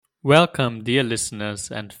Welcome, dear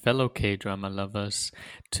listeners and fellow K-drama lovers,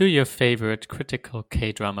 to your favorite critical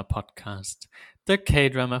K-drama podcast, the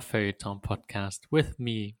K-drama Feuilleton podcast with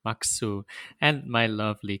me, Maxu, and my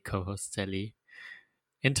lovely co-host Sally.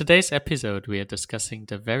 In today's episode, we are discussing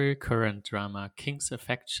the very current drama King's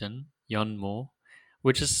Affection, Yeonmo,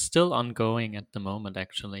 which is still ongoing at the moment,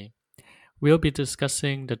 actually. We'll be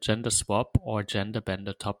discussing the gender swap or gender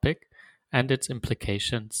bender topic and its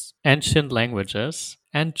implications, ancient languages,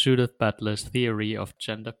 and Judith Butler's theory of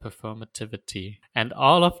gender performativity. And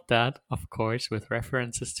all of that, of course, with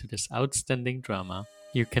references to this outstanding drama.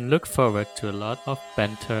 You can look forward to a lot of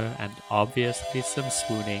banter and obviously some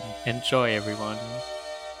swooning. Enjoy, everyone!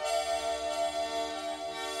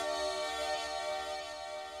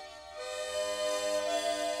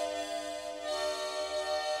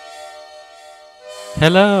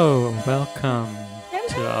 Hello, welcome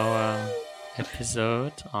to our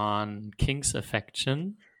episode on King's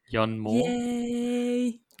Affection, Yeonmo.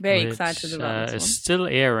 Yay! Very excited about this is one. still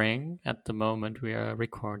airing at the moment we are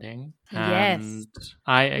recording. Yes. And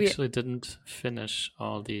I actually didn't finish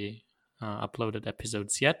all the uploaded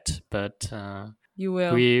episodes yet, but You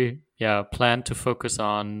will. we plan to focus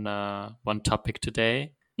on one topic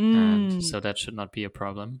today, and so that should not be a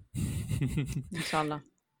problem. Inshallah.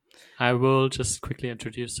 I will just quickly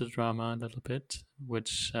introduce the drama a little bit,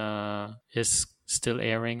 which is still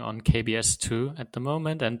airing on KBS2 at the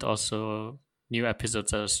moment, and also new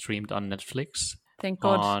episodes are streamed on Netflix. Thank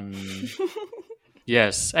God.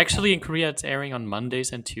 Yes, actually in Korea it's airing on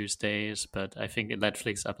Mondays and Tuesdays, but I think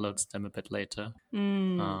Netflix uploads them a bit later.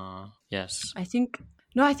 Yes. I think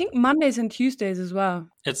Mondays and Tuesdays as well.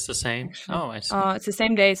 It's the same? Actually. Oh, I see. It's the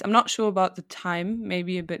same days. I'm not sure about the time,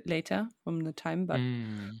 maybe a bit later from the time, but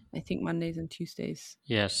I think Mondays and Tuesdays.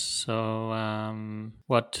 Yes, so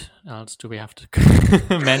what else do we have to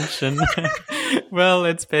mention? Well,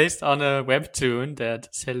 it's based on a webtoon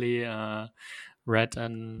that Sally read a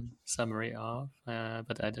summary of,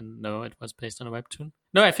 but I didn't know it was based on a webtoon.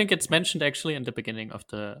 No, I think it's mentioned actually in the beginning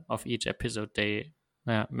of each episode. They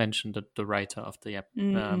mentioned the writer of the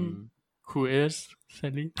who is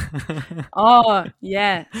Sally? Oh,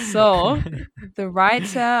 yeah. So the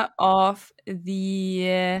writer of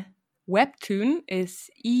the webtoon is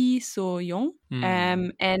Lee So-young,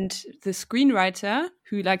 and the screenwriter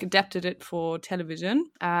who adapted it for television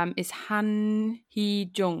is Han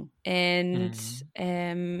Hee-jung, and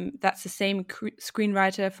that's the same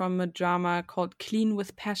screenwriter from a drama called Clean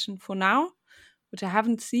with Passion for Now, which I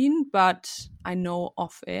haven't seen, but I know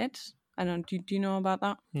of it. I don't. Do you know about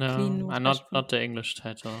that? No, not the English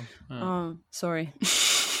title. Oh, sorry.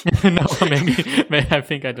 No, maybe I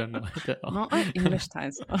think I don't know it at all. Not an English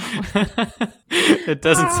title. It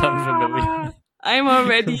doesn't sound familiar. I'm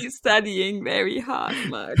already studying very hard,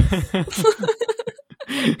 Max.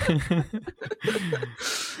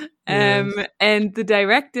 And the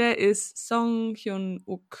director is Song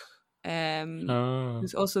Hyun-wook.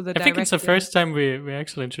 Who's also the director. I think it's the first time we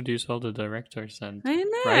actually introduce all the directors and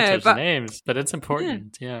writers' names, but it's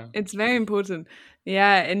important. Yeah, it's very important.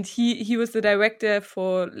 Yeah, and he was the director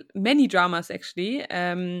for many dramas actually.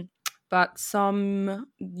 But some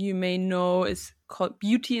you may know is called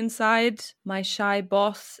Beauty Inside, My Shy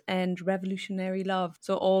Boss, and Revolutionary Love.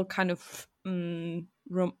 So all kind of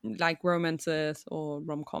romances or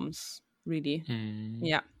rom-coms, really.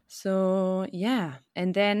 Yeah. So, yeah.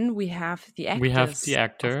 And then we have the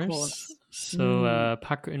actors. Of course. So,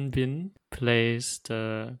 Park Eun-bin plays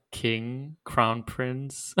the king, crown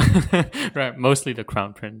prince. Right, mostly the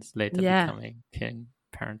crown prince, later becoming king,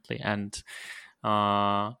 apparently. And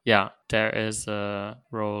there is a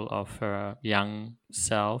role of her young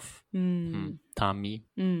self, Tami.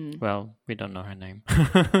 Well, we don't know her name.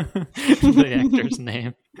 The actor's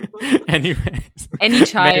name. Anyways. Any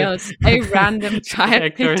child. A random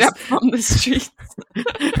child picked up from the streets.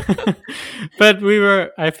 But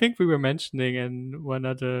I think we were mentioning in one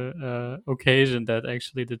other occasion that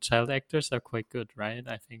actually the child actors are quite good, right?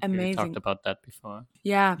 I think we talked about that before.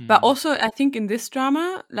 Yeah, but also I think in this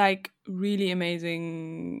drama, really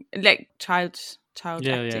amazing, child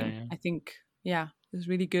acting. Yeah. I think, it's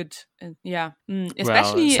really good. And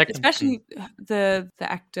especially the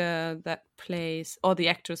actor that plays, or the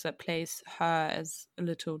actress that plays her as a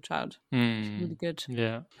little child. It's really good.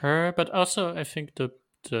 Yeah, her, but also I think the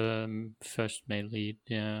first male lead,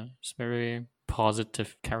 is very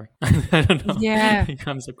positive character. I don't know. Yeah, he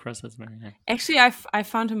comes across as very nice. Actually, I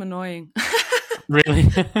found him annoying. Really?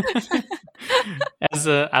 As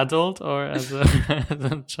an adult or as a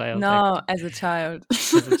child? No, as a child.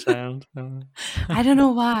 As a child. I don't know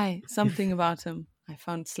why. Something about him. I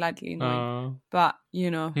found slightly annoying. But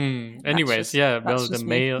Anyways, that's the just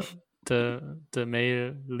me.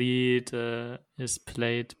 male lead is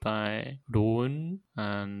played by Roon,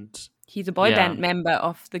 and he's a boy band member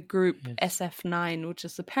of the group SF9, which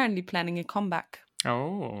is apparently planning a comeback.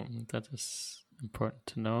 Oh, that is important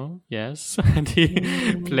to know. Yes, and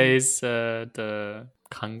he plays the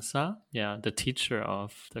Kangsa, the teacher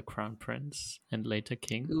of the crown prince and later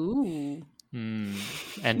king. Ooh.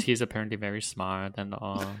 And he's apparently very smart and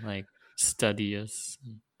all like studious.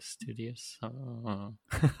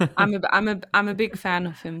 I'm a big fan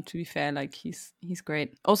of him, to be fair. Like he's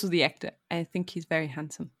great. Also the actor, I think he's very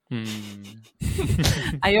handsome.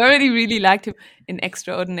 I already really liked him in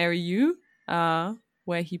Extraordinary You,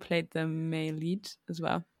 where he played the male lead as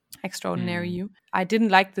well. Extraordinary You. I didn't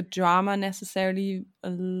like the drama necessarily a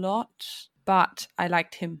lot, but I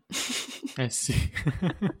liked him. I see.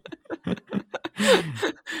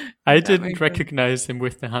 I didn't recognize him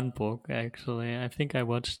with the Handbook, actually. I think I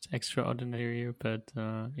watched Extraordinary, but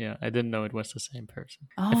I didn't know it was the same person.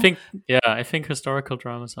 Oh. I think historical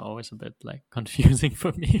dramas are always a bit like confusing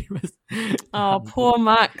for me. With poor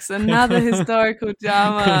Max, another historical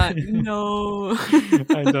drama. No.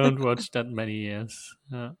 I don't watch that many years.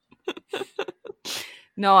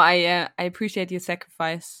 No, I appreciate your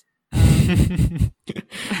sacrifice.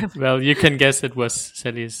 Well, you can guess it was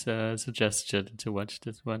Sally's suggestion to watch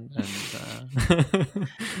this one, and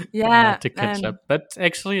to catch up. But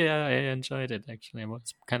actually, I enjoyed it. Actually, I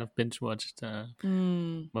was kind of binge watched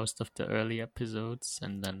most of the early episodes,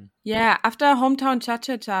 and then after Hometown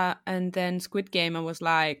Cha-Cha-Cha and then Squid Game, I was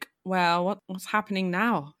like, well, what's happening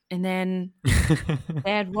now? And then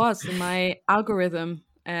there it was in my algorithm.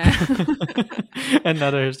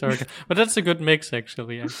 Another historical, but that's a good mix,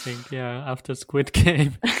 actually. I think, after Squid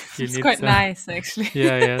Game, it's quite nice, actually.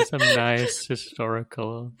 Some nice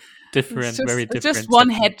historical, different. It's just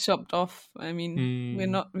one head chopped off. I mean,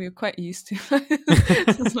 we're quite used to.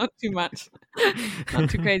 It's not too much,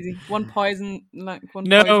 not too crazy. One poison, like one.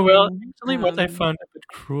 No, poison, well, actually, what I found a bit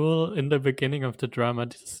cruel in the beginning of the drama,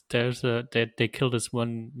 they killed this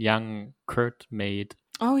one young Kurt maid.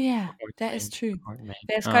 Oh yeah, that is true.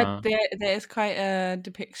 There is quite a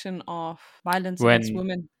depiction of violence against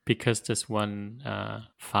women. Because this one the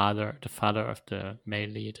father of the male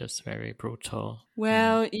lead is very brutal.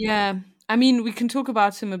 Well, I mean, we can talk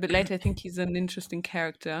about him a bit later. I think he's an interesting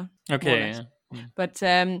character. Okay. But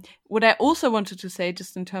what I also wanted to say,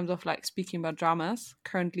 just in terms of like speaking about dramas,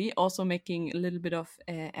 currently also making a little bit of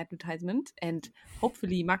advertisement, and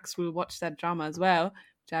hopefully Max will watch that drama as well,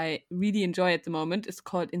 which I really enjoy at the moment. It's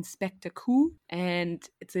called Inspector Coup, and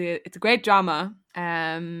it's a great drama.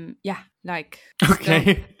 Okay.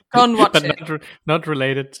 Go and watch but it. Not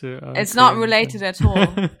related to. It's not related at all.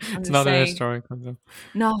 It's not a historical. Though.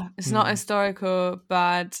 No, it's not historical,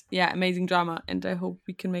 but amazing drama, and I hope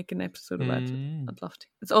we can make an episode about it. I'd love to.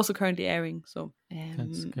 It's also currently airing, so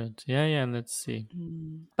that's good. Yeah, let's see.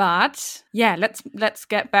 But let's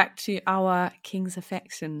get back to our King's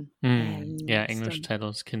Affection. English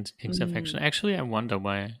titles King's Affection. Actually, I wonder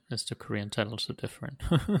why is the Korean title so different.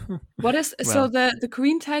 What is so the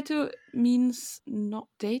Korean title means not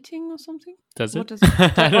dating or something? Does it? What does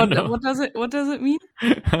it? I don't know. What does it mean?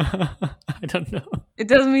 I don't know. It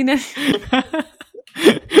doesn't mean anything.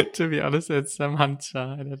 To be honest, it's some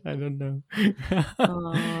Hancha. I don't know.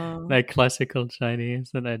 Like classical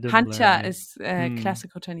Chinese, and I didn't. Hancha is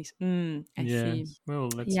classical Chinese. I see. Well,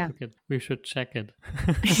 let's look at. We should check it.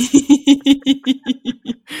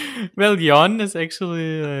 Well, Yeon is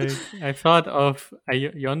actually like I thought of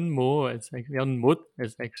Yeonmo. It's like Yeonmut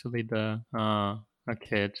is actually the.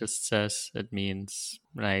 Okay, it just says it means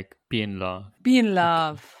like be in love. Be in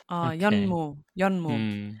love. Okay.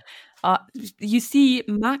 Yeonmo. You see,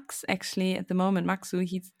 Max actually at the moment, Maxu,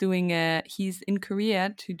 he's in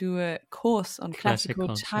Korea to do a course on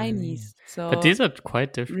classical Chinese. So, but these are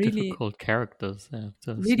quite difficult characters.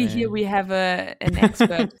 Really, here we have an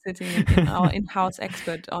expert sitting, our in-house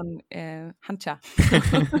expert on Hancha.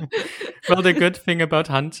 Well, the good thing about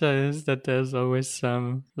Hancha is that there's always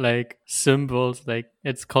some like symbols, like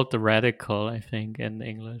it's called the radical, I think, in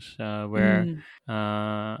English, where,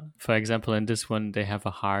 for example, in this one they have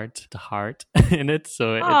the heart in it,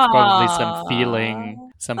 so it's probably some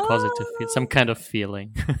feeling, some positive, some kind of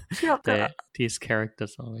feeling. These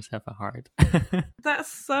characters always have a heart.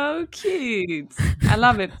 That's so cute. I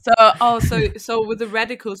love it. So with the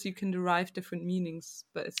radicals you can derive different meanings,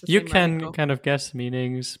 but it's the you same can radical. Kind of guess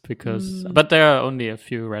meanings because, but there are only a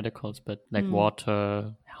few radicals. But like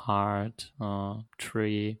water, heart or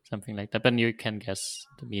tree, something like that. But you can guess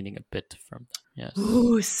the meaning a bit from that. Yes.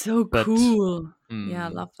 Oh, so But, cool. Yeah, I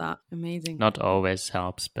love that. Amazing. Not always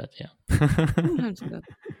helps, but yeah. Sometimes it does.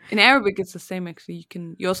 In Arabic, it's the same actually.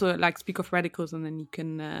 You also like speak of radicals, and then you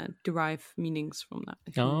can derive meanings from that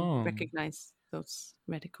if you recognize those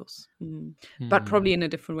radicals. But probably in a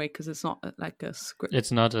different way, because it's not like a script.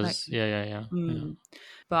 It's not as yeah.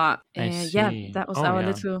 But that was our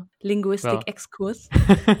little linguistic excursus.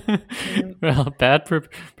 Well, bad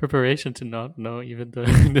preparation to not know even the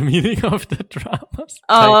meaning of the dramas.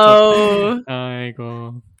 Oh,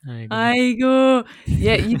 Aigo.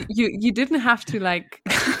 Yeah, you didn't have to like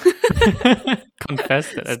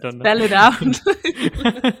confess that I don't know. Spell it out.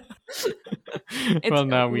 Well,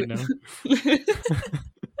 now we know.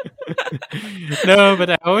 No, but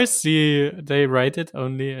I always see they write it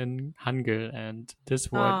only in Hangul, and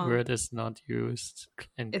this word is not used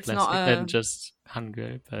in classic, just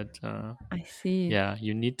Hangul. But I see. Yeah,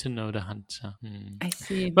 you need to know the Hanja. I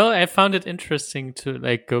see. Well, I found it interesting to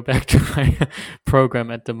like go back to my program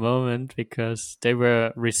at the moment, because they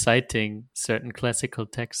were reciting certain classical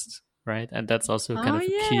texts. Right, and that's also kind of a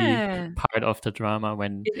key part of the drama,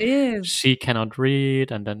 when she cannot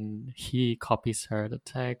read, and then he copies her the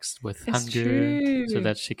text with Hangul so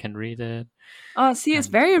that she can read it. Oh, see, it's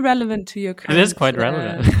very relevant to your current. It is quite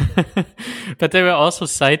relevant. But they were also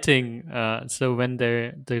citing, so when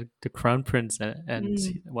the crown prince and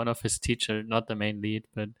one of his teachers, not the main lead,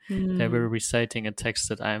 but they were reciting a text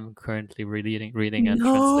that I'm currently reading and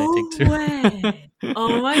translating to. Way.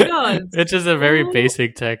 Oh my god! Which is a very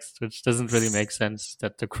basic text, which doesn't really make sense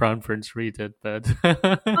that the crown prince read it, but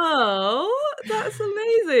oh, that's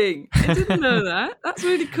amazing! I didn't know that. That's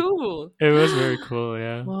really cool. It was very cool,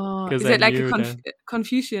 yeah. Wow. Is it like a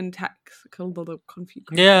Confucian text?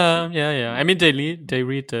 Yeah. I mean, they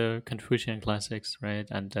read the Confucian classics, right?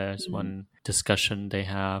 And there's one discussion they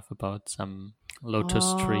have about some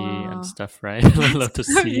lotus tree and stuff, right? Lotus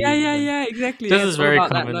seed. Yeah, exactly. This is very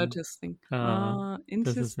common. That lotus thing. Interesting.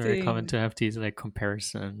 This is very common to have these like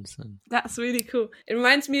comparisons. That's really cool. It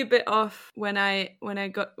reminds me a bit of when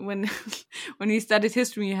we studied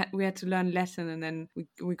history, we had to learn Latin, and then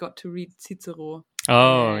we got to read Cicero.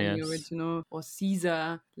 Oh, yes. The original, or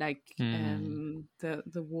Caesar, like the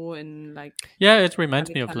war in like. Yeah, it reminds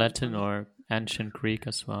me of Latin or ancient Greek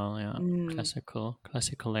as well. Yeah,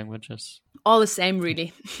 classical languages. All the same,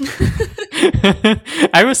 really.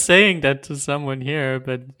 I was saying that to someone here,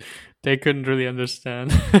 but they couldn't really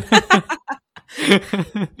understand.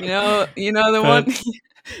 you know the one.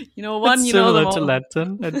 You know, one, it's you know, similar to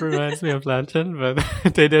Latin. It reminds me of Latin, but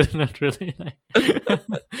they did not really like.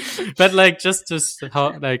 But like just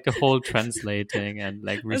how like the whole translating and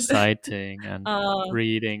like reciting and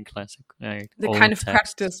reading classic, like the old kind of text.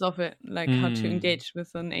 Practice of it, like how to engage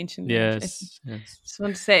with an ancient language. Yes. Just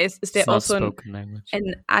want to say, is there also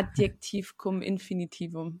an adjective cum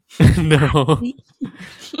infinitivum? No.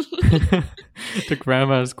 The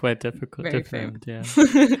grammar is quite different. Yeah.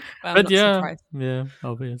 But yeah,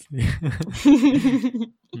 obviously.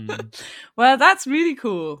 Well, that's really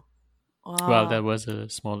cool. Wow. Well, that was a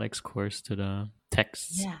small excursus to the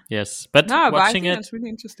texts. Yeah. Yes, but watching it, that's really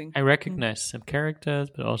interesting. I recognize some characters,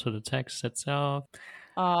 but also the text itself.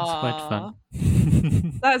 It's quite fun.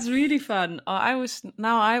 That's really fun. I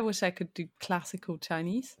wish I could do classical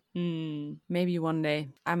Chinese. Maybe one day.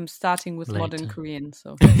 I'm starting with modern Korean,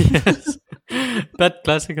 so. Yes. But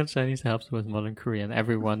classical Chinese helps with modern Korean.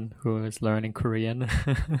 Everyone who is learning Korean,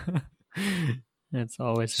 it's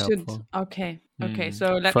always helpful. Okay.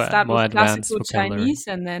 So let's start with classical Chinese,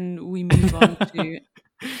 and then we move on to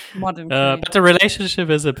modern Korean. But the relationship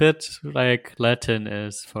is a bit like Latin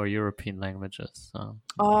is for European languages. So.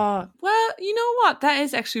 Oh, well, you know what? That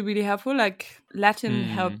is actually really helpful. Like Latin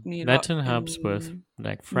helped me a lot. Latin helps with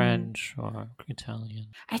like French or Italian.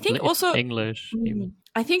 I think also English even.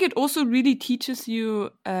 I think it also really teaches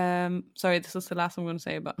you sorry, this is the last I'm going to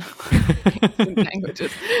say about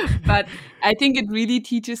languages. But I think it really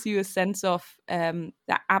teaches you a sense of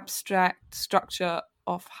the abstract structure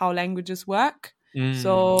of how languages work.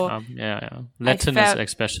 So Latin is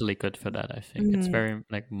especially good for that. I think it's very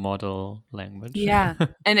like model language. Yeah,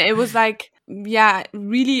 and it was like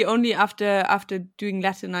really only after doing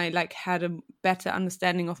Latin I like had a better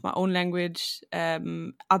understanding of my own language,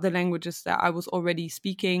 other languages that I was already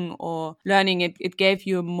speaking or learning. It gave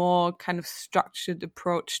you a more kind of structured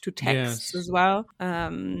approach to texts as well.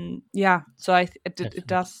 So it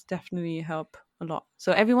does definitely help a lot.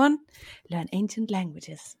 So everyone, learn ancient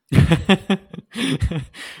languages.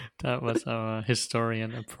 That was our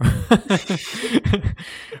historian approach.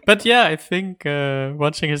 But yeah, I think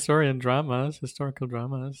watching historical dramas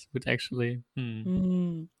would actually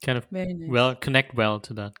kind of Very nice. connect well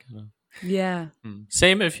to that kind of. Yeah.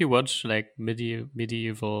 Same if you watch like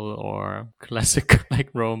medieval or classic like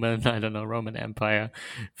Roman Empire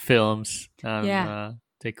films, and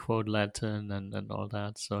they quote Latin and all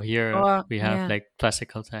that. So here we have like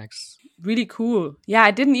classical texts. Really cool. Yeah,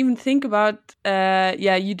 I didn't even think about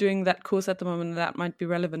you doing that course at the moment. That might be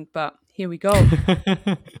relevant, but here we go.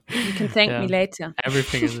 You can thank me later.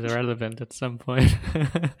 Everything is irrelevant at some point.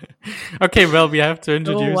 Okay, well, we have to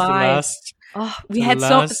introduce the last. Oh, we had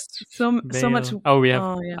so much. Oh, we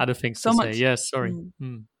have other things to say. Yes, sorry.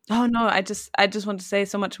 Oh no, I just want to say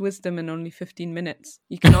so much wisdom in only 15 minutes.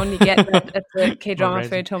 You can only get that at the K-Drama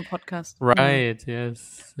Feuilleton podcast. Right,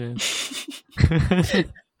 yes.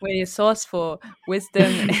 Where your source for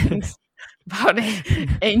wisdom and about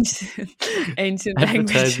ancient language.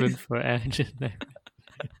 Advertisement for ancient language.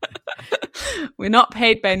 We're not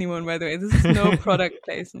paid by anyone, by the way. This is no product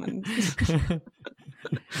placement.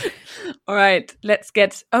 All right, let's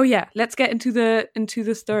get into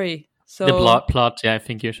the story. So the plot. Yeah, I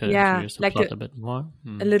think you should introduce the plot a bit more.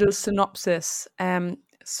 A little synopsis.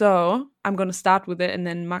 So I'm going to start with it, and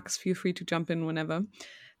then Max, feel free to jump in whenever.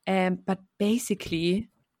 But basically,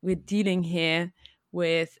 we're dealing here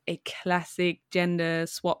with a classic gender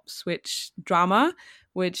switch drama,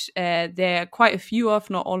 which there are quite a few of.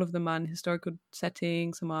 Not all of them are in historical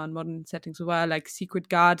settings. Some are in modern settings as well. Like Secret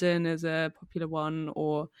Garden is a popular one,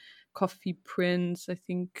 or Coffee Prince, I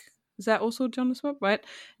think. Is that also John Swap, right?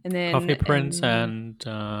 And then Coffee Prince and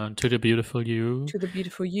To the Beautiful You. To the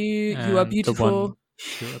Beautiful You. You Are Beautiful.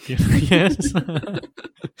 You Are Beautiful. Yes.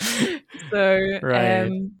 So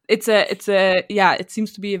it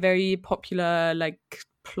seems to be a very popular like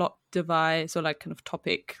plot device or like kind of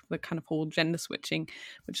topic, the kind of whole gender switching,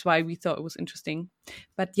 which is why we thought it was interesting.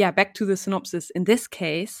 But yeah, back to the synopsis. In this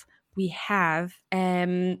case, we have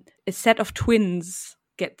a set of twins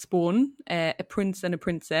gets born, a prince and a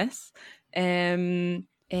princess. And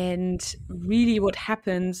really what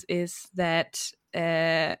happens is that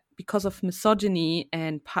because of misogyny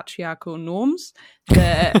and patriarchal norms,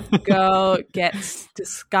 the girl gets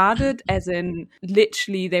discarded, as in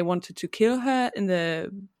literally they wanted to kill her in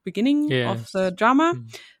the beginning of the drama.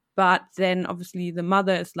 But then obviously the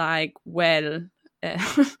mother is like, well,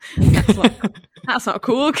 that's not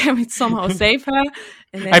cool. Can we somehow save her?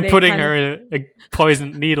 And then I'm putting her a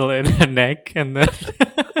poisoned needle in her neck, and then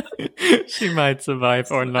she might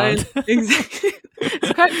survive or not. Exactly.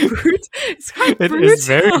 It's quite brutal. It is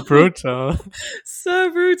very brutal.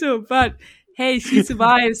 So brutal. But hey, she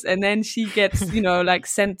survives, and then she gets, like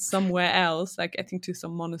sent somewhere else, like I think to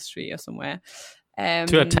some monastery or somewhere.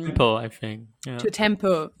 To a temple, I think. Yeah. To a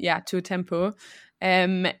temple.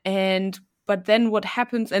 But then what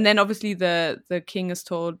happens, and then obviously the king is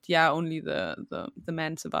told, only the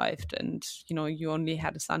man survived, and you only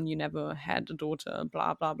had a son, you never had a daughter,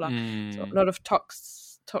 blah blah blah. So a lot of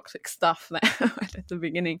toxic stuff there at the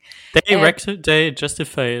beginning. They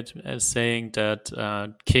justify it as saying that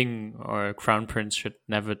king or crown prince should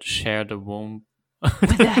never share the womb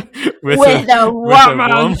with a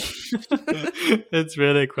woman. It's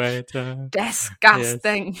really quite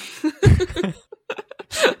disgusting. Yes.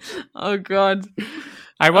 Oh god.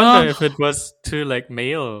 I wonder if it was two like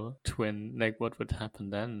male twin, like what would happen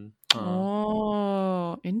then?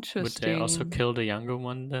 Interesting. Would they also kill the younger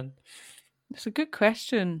one then? It's a good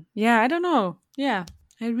question. Yeah, I don't know. Yeah,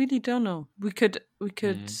 I really don't know. We could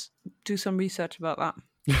do some research about that.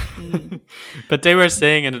 But they were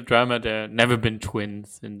saying in the drama there never been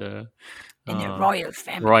twins in the royal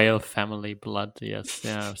family. Royal family blood, yes.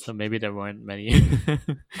 Yeah, so maybe there weren't many.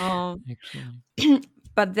 Actually.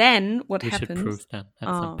 But then what happens? We should prove that at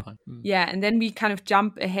some point. Yeah, and then we kind of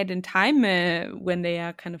jump ahead in time when they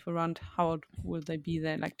are kind of around, how old will they be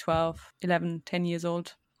then? Like 12, 11, 10 years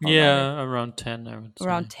old? Yeah, around 10, I would say.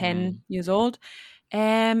 Around 10 years old.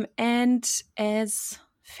 And as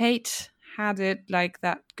fate had it, like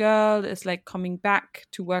that girl is like coming back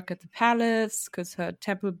to work at the palace because her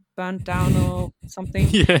temple burnt down or something.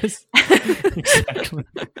 Yes, exactly.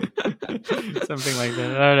 Something like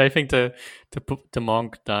that. I think the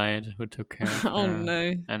monk died who took care of her. Oh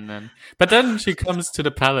no! But then she comes to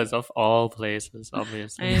the palace of all places,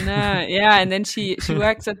 obviously. I know, yeah. And then she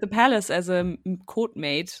works at the palace as a court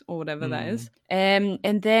maid or whatever that is. And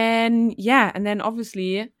then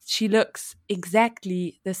obviously she looks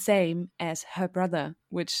exactly the same as her brother,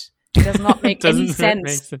 which does not make any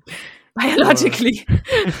sense. biologically.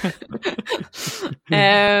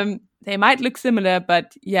 They might look similar,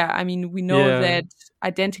 but yeah, I mean, we know that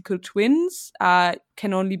identical twins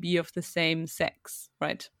can only be of the same sex,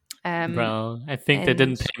 right? Well, I think they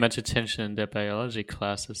didn't pay much attention in their biology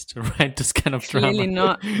classes to write this kind of drama. Clearly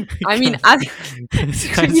not. I mean, it's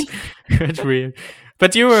quite weird.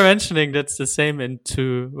 But you were mentioning that's the same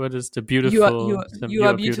into what is the beautiful? You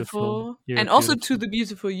are beautiful, and also to the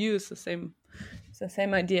beautiful you is the same. It's the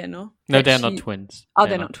same idea, no? No, they're not twins. Oh,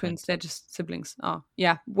 they're not twins. They're just siblings. Oh,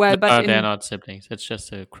 yeah. Well, but they're not siblings. It's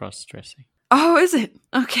just a cross-dressing. Oh, is it?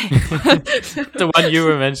 Okay. The one you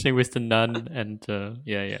were mentioning with the nun and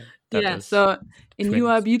yeah. So in twins. You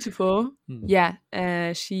Are Beautiful,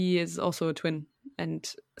 she is also a twin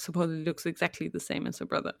and supposedly looks exactly the same as her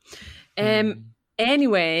brother.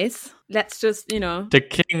 Anyways, let's just, the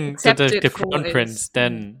king, the crown prince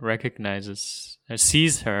then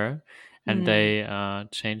sees her, and they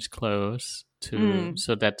change clothes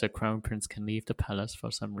so that the crown prince can leave the palace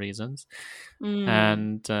for some reasons.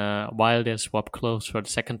 And while they swap clothes for the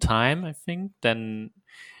second time, I think, then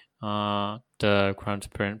the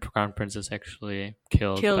crown prince is actually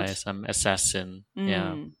killed by some assassin.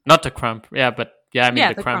 Yeah, not the crown. Yeah, but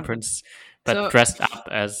the crown prince, but dressed up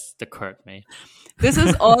as the court maid. This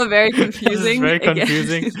is all very confusing. It's very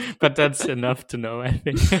confusing, but that's enough to know, I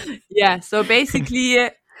think. Yeah. So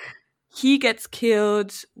basically, he gets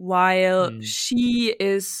killed while she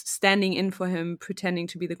is standing in for him, pretending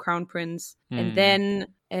to be the crown prince. And then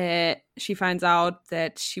she finds out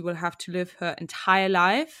that she will have to live her entire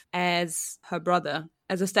life as her brother,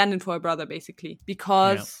 as a stand-in for her brother, basically.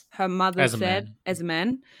 Because her mother said, as a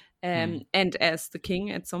man, and as the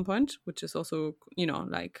king at some point, which is also,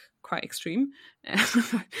 quite extreme.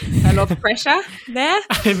 A lot of pressure there.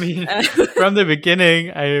 I mean, from the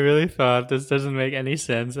beginning, I really thought this doesn't make any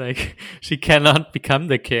sense. Like, she cannot become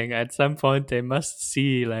the king. At some point, they must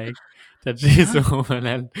see, that she's a woman.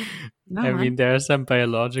 And I mean, there are some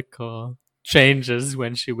biological changes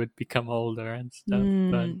when she would become older and stuff.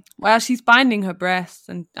 But well, she's binding her breasts,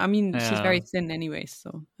 and I mean, she's very thin anyway.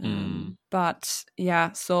 So,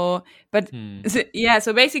 so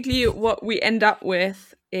basically, what we end up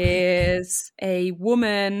with is a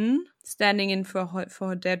woman standing in for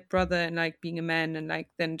her dead brother and being a man and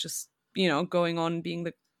then just going on being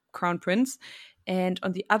the crown prince. And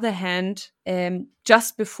on the other hand,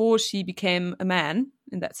 just before she became a man,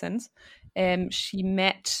 in that sense, she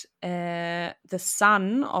met the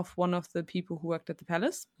son of one of the people who worked at the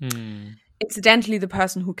palace. Incidentally, the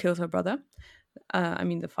person who killed her brother. I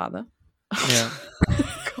mean, the father. Yeah.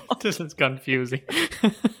 This is confusing.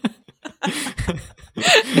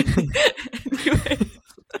 Anyway,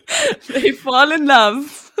 they fall in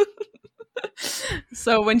love.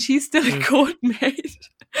 So when she's still a court maid,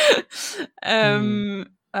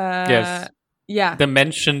 yes, the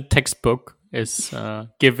mentioned textbook is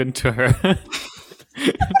given to her.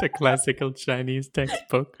 The classical Chinese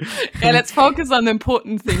textbook. Yeah, let's focus on the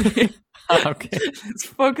important thing here. Okay. Let's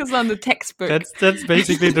focus on the textbook. That's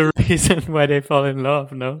basically the reason why they fall in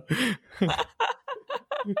love, no?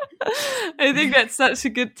 I think that's such a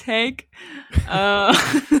good take.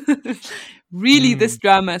 Really, this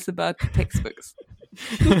drama is about the textbooks.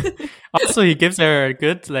 Also, he gives her a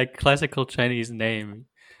good classical Chinese name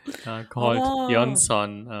called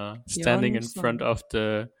Yonson, standing in front of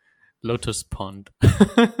the lotus pond.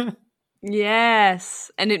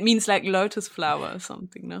 Yes, and it means lotus flower or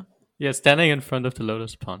something, no? Yeah, standing in front of the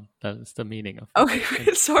lotus pond. That is the meaning of it.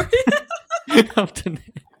 Okay, sorry. Of the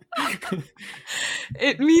name.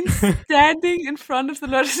 It means standing in front of the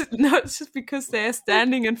lotus. No, it's just because they're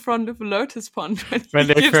standing in front of a lotus pond when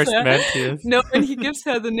they first met. Yes. No, when he gives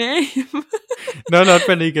her the name. No, not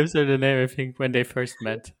when he gives her the name. I think when they first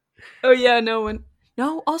met. Oh yeah,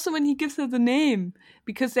 also when he gives her the name,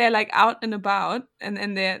 because they're out and about,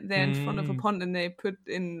 and they're in front of a pond, and they put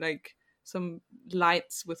in some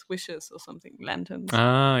lights with wishes or something, lanterns.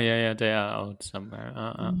 Ah, yeah, they are out somewhere.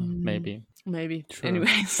 Maybe. True.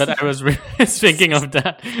 Anyways, but I was really thinking of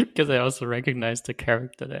that because I also recognized the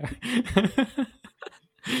character there.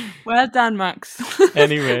 Well done, Max.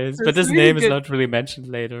 Anyways, but this really name is not really mentioned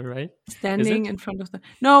later, right? Standing in front of the...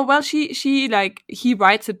 No, well, she he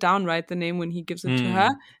writes it down, right, the name when he gives it to her.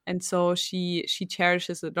 And so she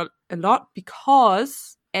cherishes it a lot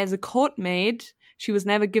because as a court maid, she was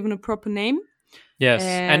never given a proper name. Yes,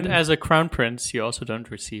 and as a crown prince, you also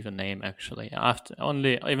don't receive a name, actually.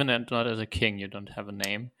 Even not as a king, you don't have a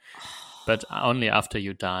name. But only after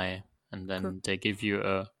you die. And then they give you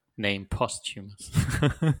a name posthumous.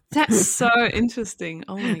 That's so interesting.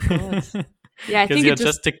 Oh my god. Yeah, I Because think you're it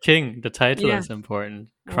just just a king. The title yeah. is important.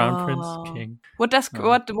 Crown Prince, Wow. king. What does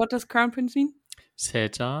Oh. what does crown prince mean?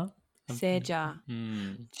 Seja. 세자.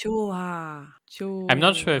 Hmm. 좋아. I'm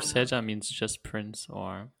not sure if 좋아. Seja means just prince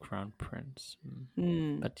or crown prince.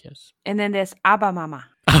 But yes. And then there's Abba Mama.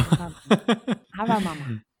 Abba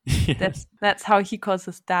Mama. Yes. That's how he calls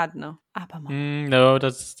his dad, no? Abba Mama. No,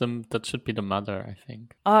 that should be the mother, I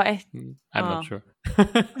think. Oh, echt? I'm not sure.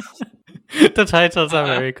 The titles are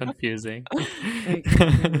very confusing. Very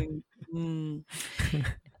confusing.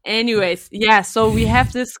 Anyways, yeah, so we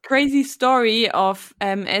have this crazy story of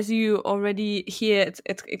as you already hear,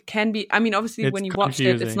 it can be, I mean, obviously It's when you watch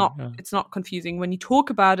it, confusing, it's not confusing. When you talk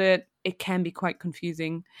about it, it can be quite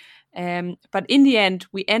confusing. But in the end,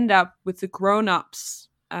 we end up with the grown-ups,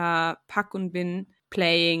 Pak and Bin,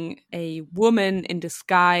 playing a woman in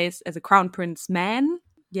disguise as a crown prince man.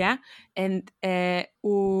 Yeah. And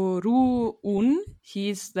Uru-un,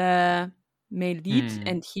 he's the male lead,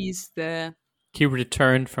 and he's he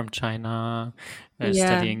returned from China,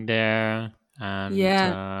 studying there,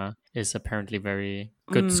 and is apparently very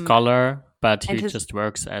good scholar, but he just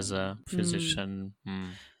works as a physician.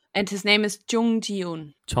 And his name is Jung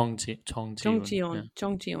Ji-un.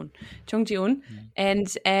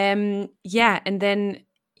 And and then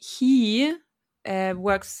he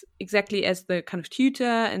works exactly as the kind of tutor,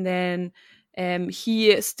 and then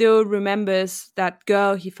he still remembers that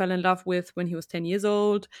girl he fell in love with when he was 10 years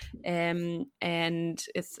old, and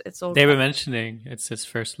it's all they were mentioning it's his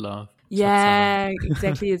first love. Yeah,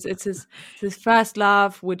 exactly. It's his first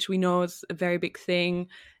love, which we know is a very big thing.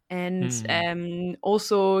 And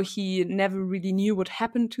also he never really knew what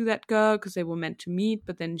happened to that girl because they were meant to meet,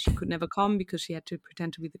 but then she could never come because she had to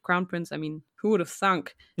pretend to be the crown prince. I mean, who would have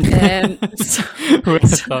thunk? Who would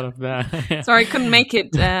have thought of that? Yeah. Sorry, I couldn't make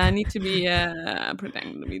it. I need to be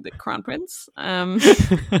pretending to be the crown prince.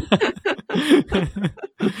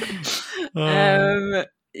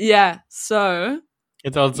 Yeah, so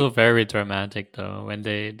it's also very dramatic though when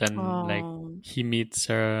they then like he meets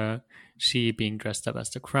her, she being dressed up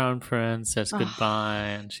as the crown prince, says goodbye,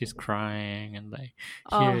 and she's crying, and like,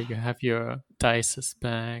 here you have your dices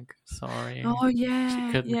back. Sorry. Oh yeah,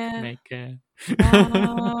 she couldn't make it.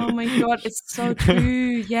 Oh my god, it's so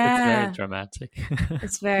true. Yeah, it's very dramatic.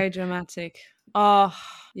 It's very dramatic. Oh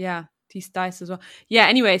yeah, these dice as well. Yeah.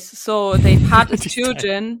 Anyways, so they part as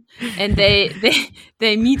children, and they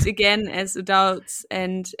meet again as adults,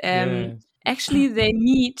 and actually they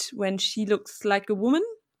meet when she looks like a woman.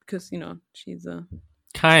 Because, she's a...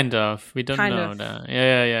 Kind of. We don't know that.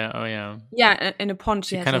 Yeah. Oh, yeah. Yeah, in a pond,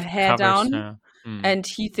 she has her hair down. And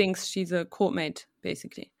he thinks she's a courtmate,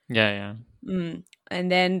 basically. Yeah. And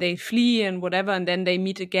then they flee and whatever, and then they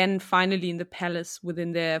meet again, finally, in the palace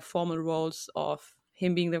within their formal roles of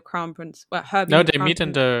him being the crown prince. Well, her being they meet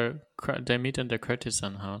in the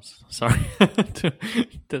courtesan house. Sorry.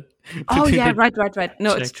 Right.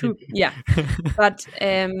 No, it's true. Yeah. But...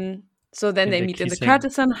 so then they meet in the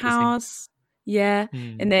courtesan house,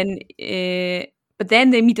 and then, but then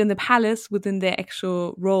they meet in the palace within their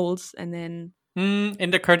actual roles, and then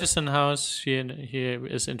in the courtesan house, he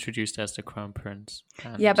is introduced as the crown prince.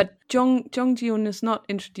 Yeah, but Jung Ji-un is not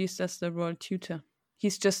introduced as the royal tutor.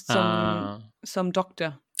 He's just some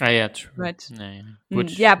doctor. Yeah, true. Right.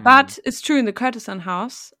 Yeah. But it's true in the courtesan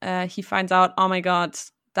house. He finds out, oh my god,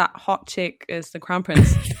 that hot chick is the crown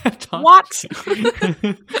prince. What?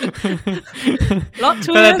 Plot twist.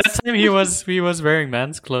 But at that time he was wearing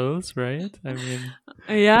man's clothes, right? I mean,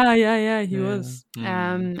 yeah, he was.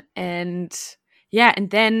 And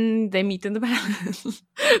then they meet in the palace.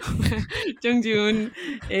 Jung Ji-un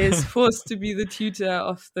is forced to be the tutor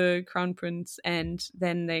of the crown prince, and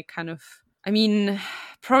then they kind of, I mean,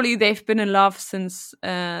 probably they've been in love since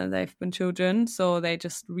they've been children, so they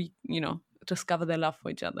just discover their love for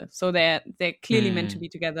each other. So they're clearly meant to be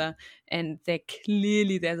together, and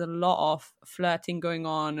there's a lot of flirting going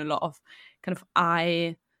on, a lot of kind of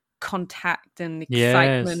eye contact and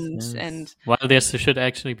excitement. Yes. And while they should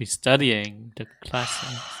actually be studying the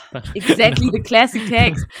classics. Exactly, the classic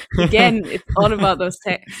text. Again, it's all about those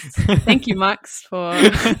texts. Thank you, Max, for...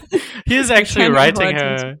 He is actually writing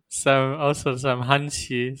her some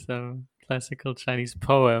hanqi, some classical Chinese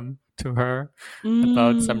poem to her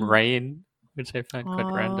about some rain, which I find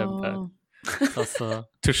quite random, but also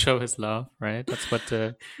to show his love, right? That's what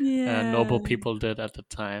the noble people did at the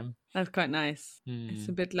time. That's quite nice. It's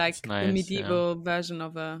a bit like the medieval version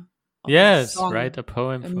of a song. Write a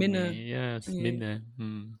poem for minne. me. Yes, minne.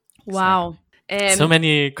 Wow. So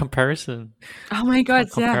many comparisons. Oh my god,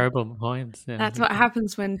 comparable points. Yeah. That's what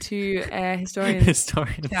happens when two historians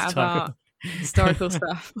chat about historical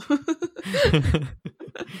stuff.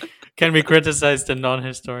 Can we criticize the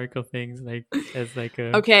non-historical things like as like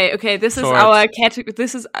a Okay. This is short- our category.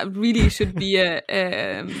 This is really should be a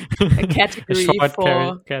category short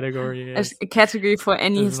for category? a Yes. category for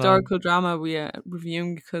any As well. historical drama we are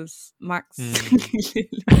reviewing, because Max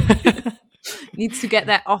needs to get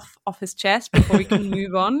that off his chest before we can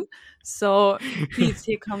move on. So please,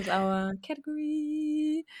 here comes our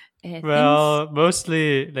category. Well,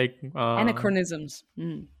 mostly like anachronisms.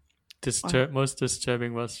 most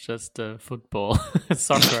disturbing was just the football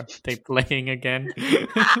soccer they playing again.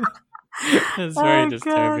 It's very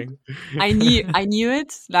disturbing. I knew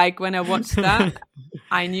it. Like when I watched that,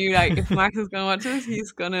 I knew like if Max is gonna watch this,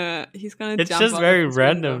 he's gonna It's jump just out very of his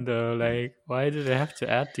random window. though. Like, why do they have to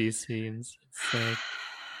add these scenes? It's like,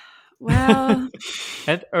 Well,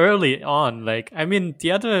 and early on, like I mean,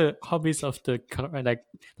 the other hobbies of the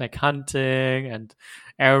like hunting and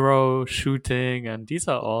arrow shooting, and these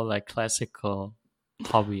are all like classical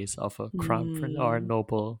hobbies of a crown prince or a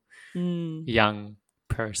noble young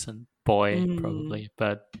person, boy probably.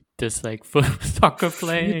 But this like soccer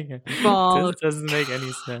playing, this doesn't make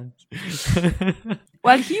any sense.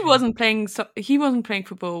 well, he wasn't playing. He wasn't playing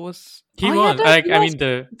football. He was like he I was. mean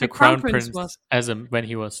the Crown crown Prince prince was. as when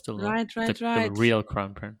he was still the real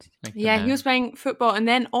crown prince. Like Yeah, he was playing football, and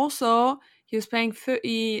then also he was playing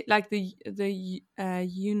footy, like the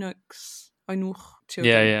eunuchs,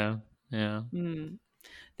 children. Yeah.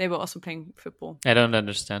 They were also playing football. I don't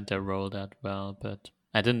understand their role that well, but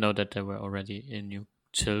I didn't know that there were already new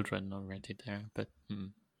children already there. But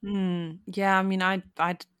yeah, I mean, I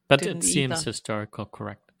but didn't it seems either. historical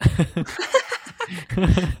correct.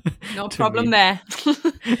 No problem there.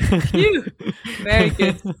 Phew. Very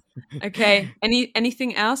good. Okay.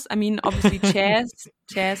 Anything else? I mean, obviously chairs.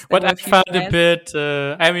 What I found a bit,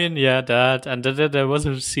 I mean, yeah, that, and there was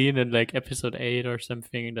a scene in like episode 8 or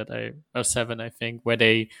something or 7, I think, where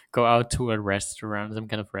they go out to a restaurant, some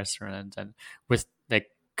kind of restaurant, and with like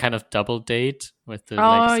kind of double date with the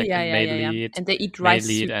like second male lead, and they eat rice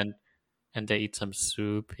soup. and they eat some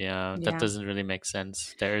soup. Yeah, that doesn't really make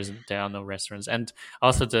sense. There are no restaurants, and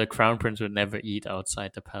also the crown prince would never eat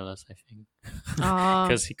outside the palace, I think,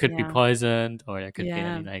 because he could be poisoned or there could be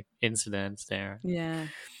any like incidents there. Yeah,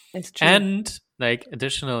 it's true. And like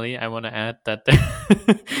additionally, I want to add that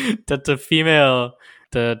that the female,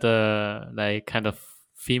 the like kind of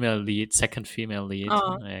second female lead,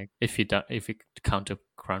 like if you count the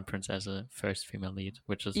crown prince as a first female lead,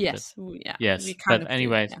 which is yes. But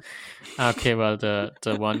anyways, okay, well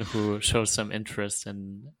the one who shows some interest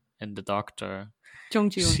in the doctor,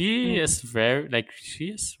 she is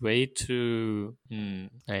way too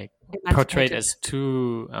like portrayed as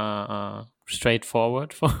too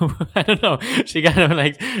straightforward for I don't know. She kind of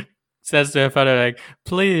like says to her father like,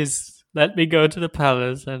 please let me go to the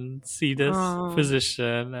palace and see this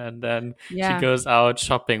physician, and then she goes out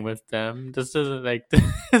shopping with them. This isn't like this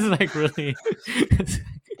is like really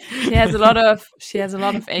she has a lot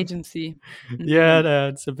of agency. Yeah,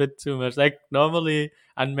 that's a bit too much. Like normally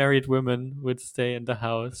unmarried women would stay in the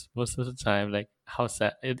house most of the time. Like how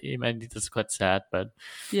sad it is quite sad, but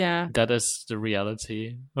that is the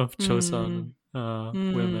reality of Joseon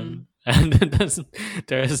women. And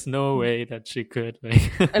there is no way that she could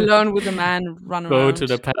like alone with a man run go around to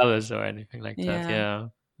the palace or anything like that. Yeah,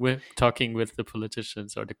 with talking with the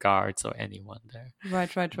politicians or the guards or anyone there. Right.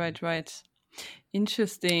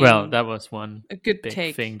 Interesting. Well, that was a good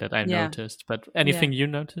take. Thing that I noticed. But anything you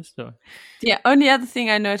noticed? Or? The only other thing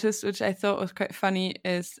I noticed, which I thought was quite funny,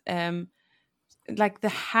 is like the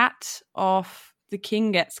hat of the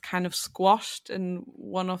king gets kind of squashed, and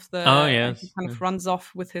one of the he kind of runs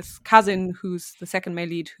off with his cousin, who's the second male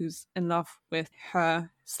lead, who's in love with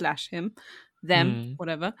her/him,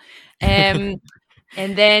 whatever. And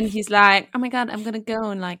then he's like, oh my god, I'm gonna go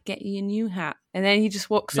and like get you a new hat, and then he just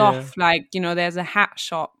walks off. Like, there's a hat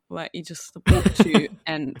shop where you just walk to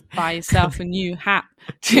and buy yourself a new hat.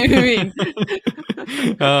 Do you know what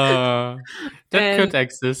I mean? That could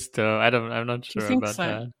exist though. I'm not sure about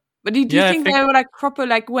that. But do you think they were like proper,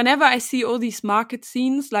 like whenever I see all these market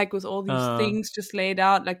scenes, like with all these things just laid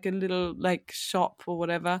out, like a little like shop or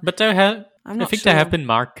whatever. But there have been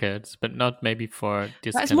markets, but not maybe for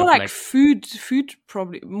this. But it's more like food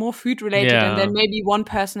probably more food related, and then maybe one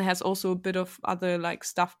person has also a bit of other like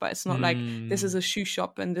stuff, but it's not like this is a shoe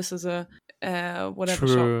shop and this is a whatever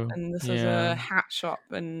shop and this is a hat shop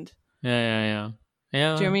and yeah. Do you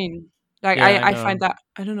know what I mean? Like I find that,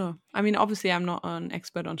 I don't know. I mean, obviously I'm not an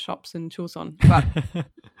expert on shops in Joseon, but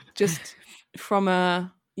just from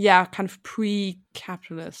a kind of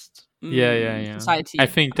pre-capitalist society. I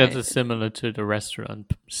think that is similar to the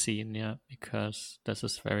restaurant scene, because this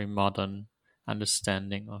is very modern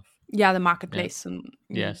understanding of Yeah, the marketplace. Yeah. And,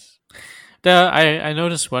 Yes. I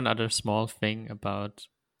noticed one other small thing about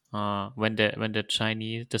when the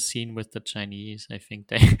Chinese, the scene with the Chinese, I think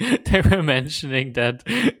they they were mentioning that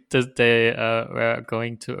they were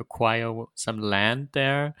going to acquire some land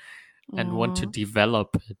there and want to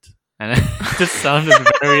develop it. And this sounded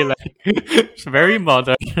very very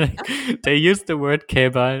modern. They used the word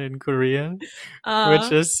 "keba" in Korean,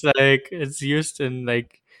 which is like it's used in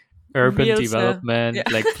like urban real development, yeah.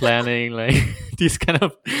 like planning, like these kind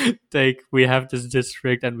of like we have this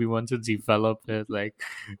district and we want to develop it, like.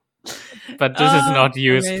 But this is not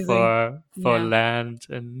used amazing. for land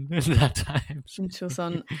in that time.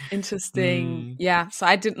 Interesting. Yeah, so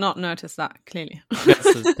I did not notice that clearly.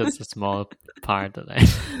 That's a small part that I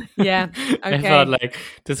yeah. Okay. I thought like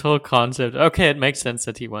this whole concept. Okay, it makes sense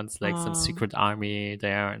that he wants like some secret army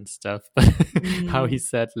there and stuff. But how he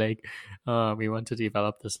said like, we want to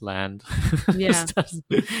develop this land. Yeah.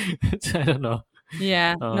 I don't know.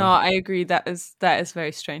 Yeah. No, I agree. That is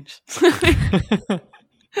very strange.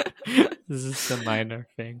 This is a minor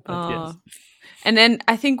thing, but yes. And then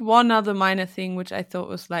I think one other minor thing which I thought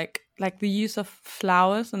was like the use of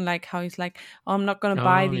flowers and like how he's like, oh, I'm not gonna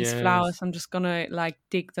buy these flowers, I'm just gonna like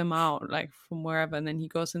dig them out like from wherever, and then he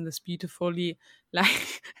goes in this beautifully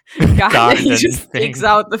like garden, he just digs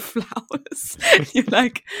out the flowers. You're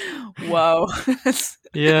like, whoa.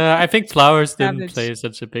 Yeah, I think flowers didn't play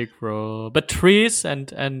such a big role, but trees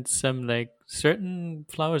and some like certain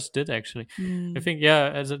flowers did actually. I think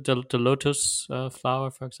as the lotus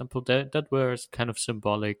flower, for example, that was kind of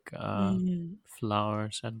symbolic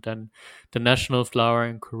flowers, and then the national flower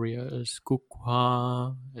in Korea is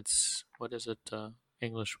gukwa. It's what is it?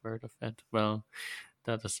 English word of it? Well,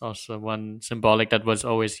 that is also one symbolic that was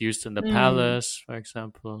always used in the palace, for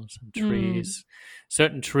example. Some trees,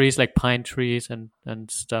 certain trees like pine trees and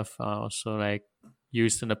stuff are also like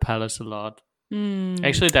used in the palace a lot.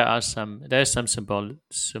 Actually, there's some symbolism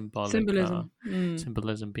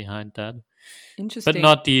behind that. Interesting, but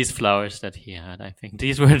not these flowers that he had. I think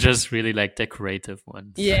these were just really like decorative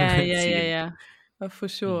ones. Yeah. Oh, for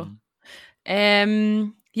sure.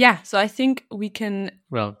 Yeah, so I think we can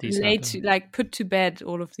put to bed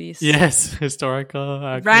all of these. Yes, historical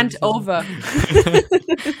rant over.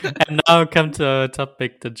 And now come to a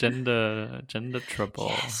topic: the gender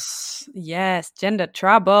trouble. Yes, gender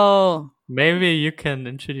trouble. Maybe you can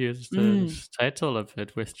introduce the title of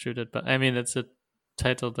it with Judith, but I mean it's a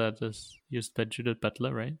title that is used by Judith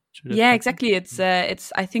Butler, right? Judith Butler? Exactly. It's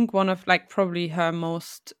I think one of like probably her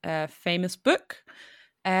most famous book.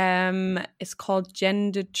 It's called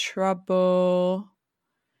Gender Trouble,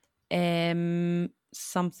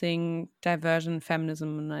 something diversion,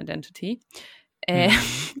 feminism, and identity.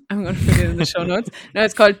 I'm going to put it in the show notes. No,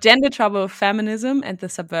 it's called Gender Trouble, Feminism, and the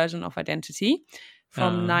Subversion of Identity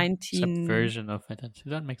from Subversion of Identity.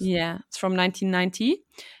 That makes sense. Yeah, it's from 1990.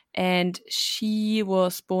 And she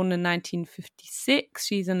was born in 1956.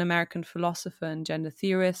 She's an American philosopher and gender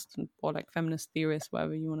theorist, or like feminist theorist,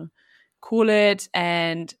 whatever you want to call it.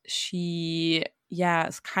 And she,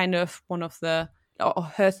 is kind of one of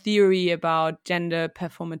her theory about gender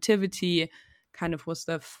performativity kind of was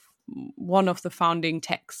one of the founding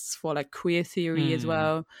texts for like queer theory as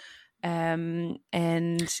well. And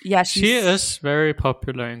she is very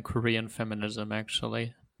popular in Korean feminism,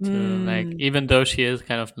 actually. Like, even though she is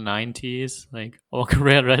kind of the 90s, like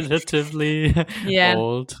relatively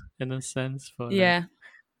old in a sense for like,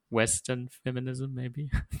 Western feminism, maybe,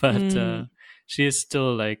 but she is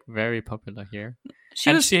still like very popular here.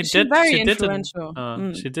 She did very influential.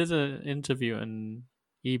 She did an interview in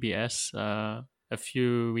EBS a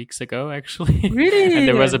few weeks ago, actually. Really? And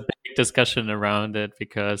there was a big discussion around it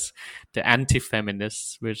because the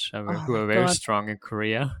anti-feminists, who are very strong in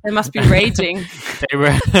Korea, they must be raging. They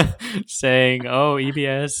were saying, "Oh,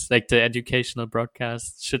 EBS, like the educational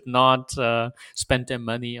broadcast, should not spend their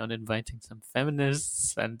money on inviting some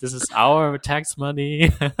feminists, and this is our tax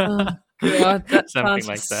money." God, that something sounds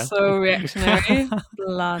like that. So reactionary.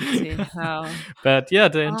 Bloody hell! But yeah,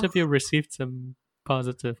 the interview received some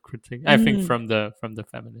positive critique, I think, from the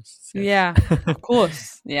feminists. Yes. Yeah, of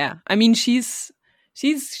course. Yeah, I mean, she's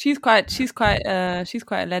quite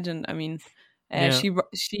a legend. I mean,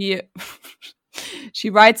 she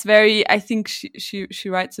writes very. I think she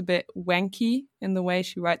writes a bit wanky in the way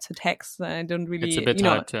she writes her texts. I don't really. It's a bit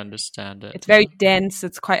hard to understand it. It's very dense.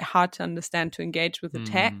 It's quite hard to understand, to engage with the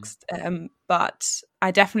text. But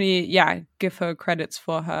I definitely give her credits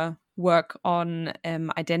for her work on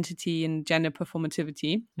identity and gender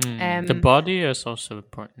performativity. The body is also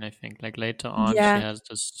important, I think. Like later on, she has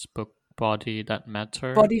this book, Bodies That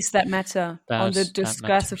Matter, on the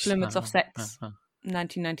discursive limits of sex.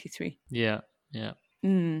 1993. Yeah.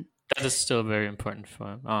 That is still very important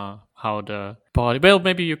for how the body. Well,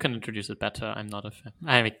 maybe you can introduce it better. I'm not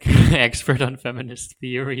I'm an expert on feminist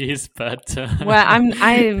theories, but well, I'm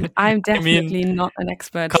definitely not an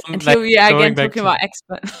expert until we are again talking about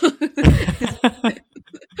expert.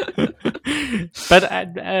 But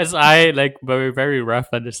as I very, very rough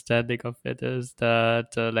understanding of it is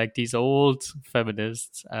that like these old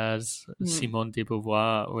feminists, as Simone de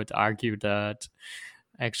Beauvoir would argue, that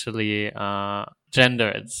actually gender,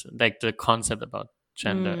 it's like the concept about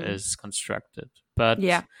gender is constructed, but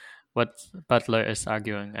what Butler is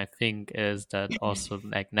arguing, I think, is that also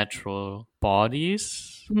like natural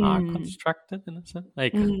bodies are constructed in a sense,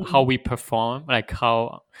 like how we perform, like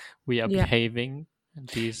how we are behaving,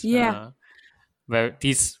 these where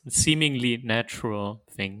these seemingly natural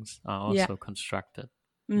things are also constructed.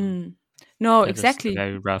 No, that exactly. Is a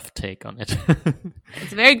very rough take on it.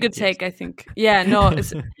 It's a very good take, I think. Yeah, no.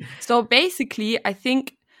 So basically, I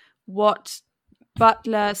think what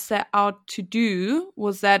Butler set out to do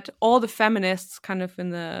was that all the feminists kind of in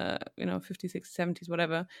the 50s, 60s, 70s,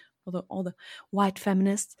 whatever, all the white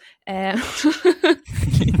feminists. I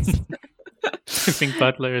think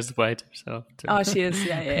Butler is white herself too. Oh, she is.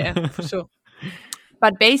 Yeah, for sure.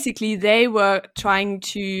 But basically, they were trying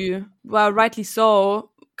to, well, rightly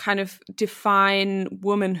so, kind of define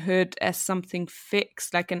womanhood as something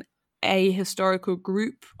fixed, like an ahistorical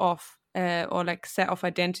group of or like set of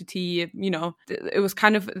identity. It was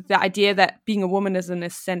kind of the idea that being a woman is an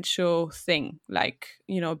essential thing, like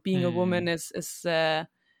being a woman is a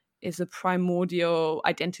primordial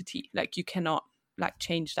identity, like you cannot like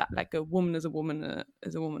change that, like a woman is a woman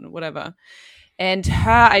or whatever. And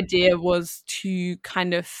her idea was to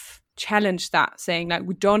kind of challenge that, saying like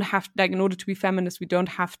we don't have, like, in order to be feminist, we don't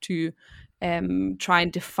have to try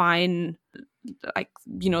and define like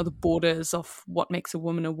the borders of what makes a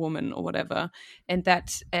woman or whatever, and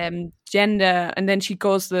that gender. And then she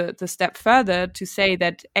goes the step further to say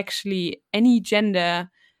that actually any gender,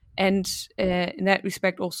 and in that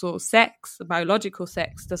respect also sex, biological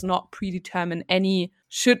sex, does not predetermine any,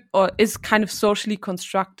 should or is kind of socially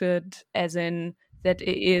constructed, as in that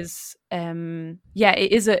it is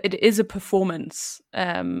it is a performance,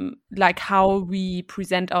 like how we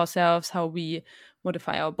present ourselves, how we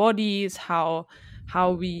modify our bodies, how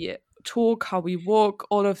we talk, how we walk,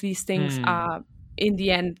 all of these things are in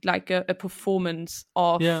the end like a performance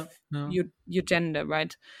of your gender,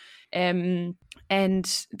 right? And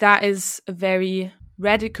that is a very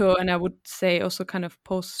radical, and I would say also kind of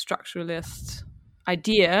post-structuralist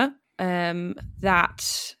idea,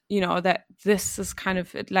 that that this is kind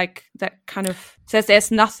of like, that kind of says there's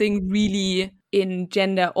nothing really in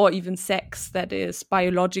gender or even sex that is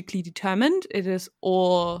biologically determined. It is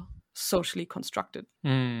all socially constructed.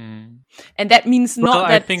 And that means not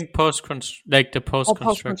that I think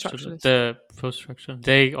post-construction,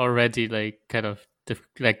 they already like kind of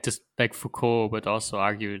like just like Foucault would also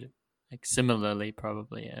argue like similarly,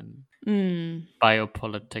 probably in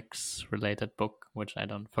biopolitics related book, which I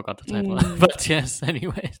don't forgot the title, but yes,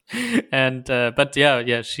 anyways. And but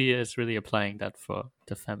she is really applying that for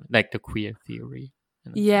the like the queer theory.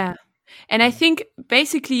 Yeah. And I think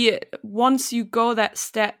basically once you go that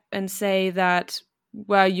step and say that,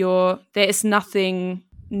 well, there is nothing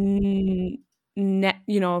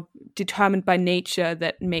determined by nature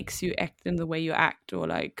that makes you act in the way you act, or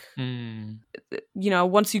like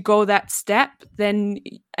once you go that step, then,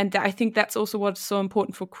 and I think that's also what's so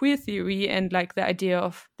important for queer theory, and like the idea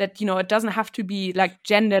of that, it doesn't have to be like,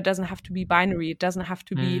 gender doesn't have to be binary, it doesn't have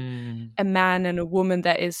to be a man and a woman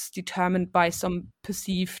that is determined by some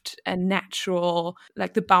perceived and natural,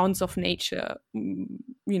 like the bounds of nature,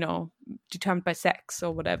 determined by sex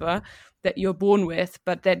or whatever that you're born with,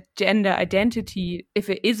 but that gender identity, if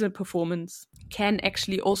it is a performance, can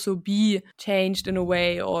actually also be changed in a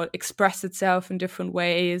way or express itself in different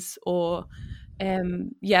ways, or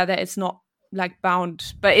that it's not like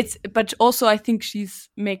bound. But also I think she's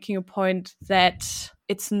making a point that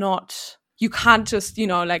it's not, you can't just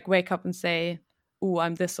like wake up and say, oh,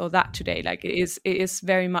 I'm this or that today. Like it is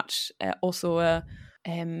very much also a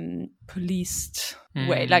policed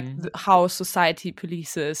way, like how society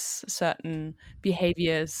polices certain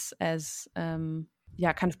behaviors as kind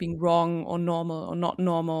of being wrong or normal or not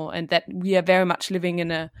normal, and that we are very much living in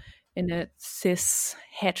a cis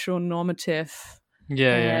heteronormative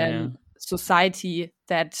society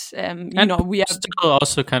that we are still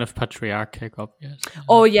also kind of patriarchal, obviously.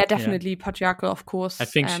 Oh yeah, definitely patriarchal, of course. I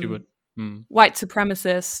think she would white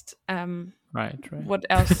supremacist, Right. What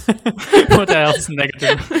else? What else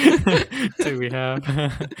negative do we have?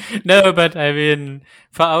 No, but I mean,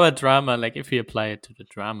 for our drama, like if we apply it to the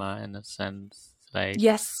drama in a sense, like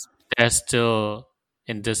Yes. there's still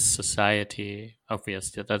in this society,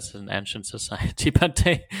 obviously that's an ancient society, but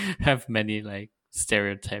they have many like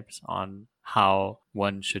stereotypes on how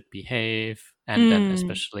one should behave, and then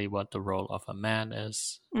especially what the role of a man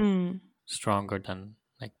is stronger than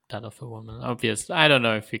like that of a woman. Obviously, I don't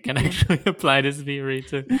know if we can actually apply this theory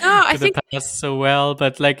to I the past so well,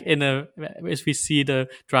 but like if we see the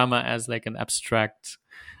drama as like an abstract,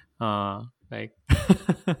 like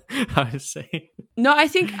how to say? No, I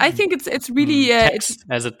think it's really text,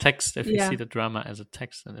 as a text. If you Yeah. see the drama as a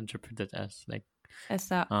text and interpret it as like as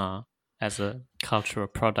that. as a cultural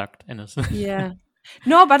product in a sense. Yeah.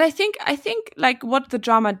 No, but I think like what the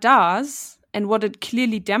drama does and what it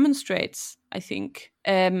clearly demonstrates, I think,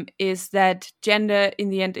 is that gender in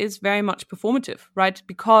the end is very much performative, right?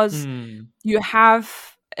 Because you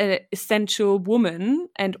have an essential woman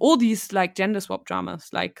and all these like gender swap dramas,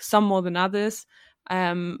 like some more than others.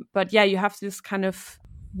 But yeah, you have this kind of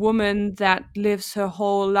woman that lives her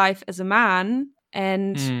whole life as a man,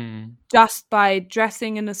 and just by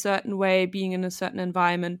dressing in a certain way, being in a certain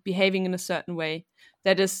environment, behaving in a certain way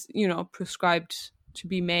that is, prescribed to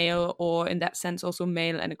be male, or in that sense also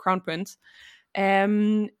male and a crown prince.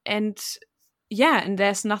 And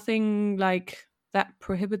there's nothing like that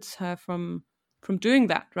prohibits her from doing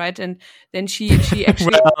that, right? And then she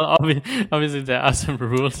actually well, obviously there are some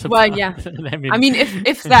rules about well, yeah. it. I mean,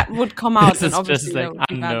 if that would come out, then this is obviously just like that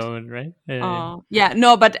would be bad. unknown, right?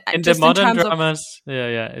 No, but in just the modern in terms dramas,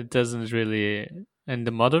 it doesn't really. In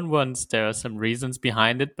the modern ones, there are some reasons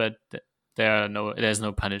behind it, but there's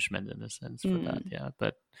no punishment in a sense for that. Yeah,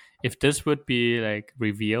 but if this would be like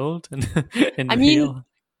revealed real,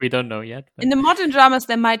 we don't know yet. But in the modern dramas,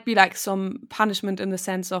 there might be like some punishment in the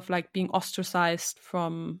sense of like being ostracized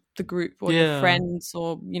from the group or your friends,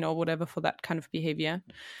 or whatever, for that kind of behavior.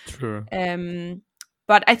 True.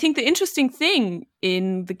 But I think the interesting thing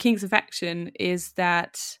in The Kings of Action is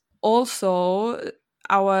that also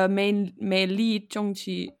our main male lead, Jung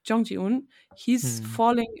Ji-un, he's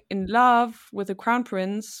falling in love with the crown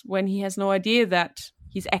prince when he has no idea that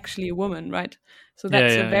he's actually a woman, right? So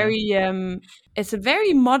that's a very it's a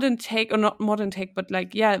very modern take, or not modern take, but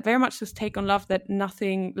like very much this take on love, that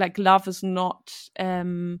nothing like love is not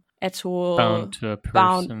at all bound to a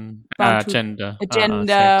person, bound to gender,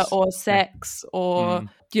 sex. or sex, or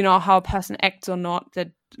how a person acts or not.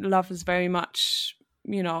 That love is very much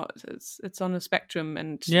it's on a spectrum,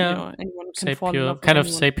 and anyone can fall in love with kind of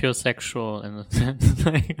anyone. sapiosexual in a sense,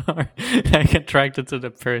 like attracted to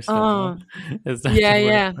the person. Is that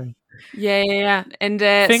yeah, and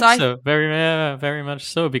I think so. Very much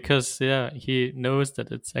so, because he knows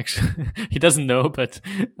that it's actually he doesn't know, but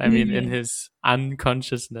I mean, in his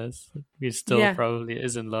unconsciousness, he still probably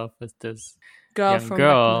is in love with this young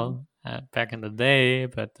girl back in the day.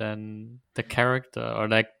 But then the character, or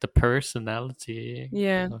like the personality,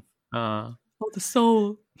 or the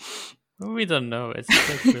soul, we don't know. It's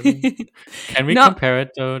like really... Can we compare it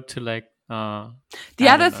though to like the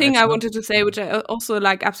other thing I wanted to say, which I also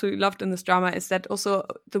like absolutely loved in this drama, is that also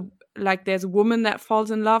there's a woman that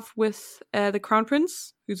falls in love with the crown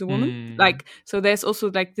prince, who's a woman. So there's also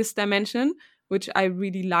like this dimension, which I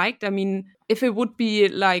really liked. I mean, if it would be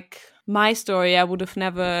like my story, I would have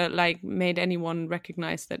never like made anyone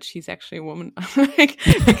recognize that she's actually a woman,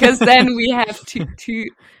 because then we have two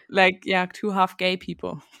half gay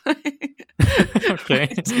people.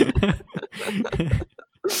 Okay.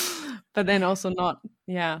 But then also not,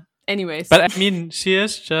 anyways. But I mean, she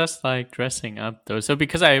is just like dressing up though. So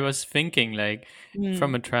because I was thinking like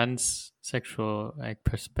from a transsexual like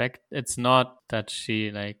perspective, it's not that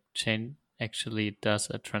she like actually does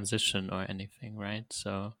a transition or anything, right?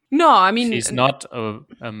 So no, I mean, she's not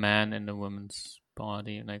a man in a woman's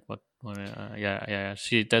body. Like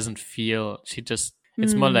she doesn't feel. She just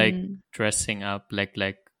it's more like dressing up, like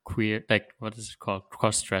queer, like what is it called?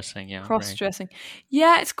 Cross-dressing, cross-dressing. Right.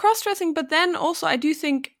 Yeah, it's cross-dressing, but then also I do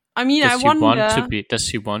think, I mean, does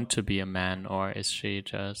she want to be a man, or is she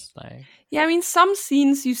just like... Yeah, I mean, some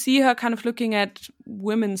scenes you see her kind of looking at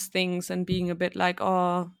women's things and being a bit like,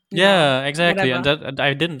 exactly. whatever. And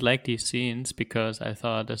I didn't like these scenes, because I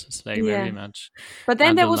thought this is like very much but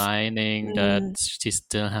then underlining that she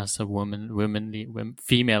still has a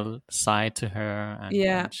female side to her,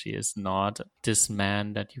 and she is not this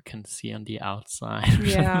man that you can see on the outside.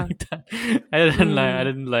 Like that. I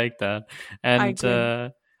didn't like that.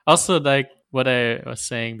 And also, like what I was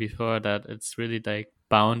saying before, that it's really like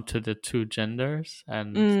bound to the two genders,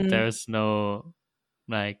 and there's no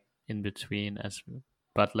like in between, as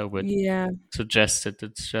Butler would Yeah. suggest it.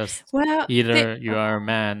 It's just Well, either you are a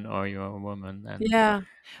man or you are a woman. And yeah.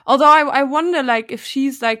 Although I wonder, like, if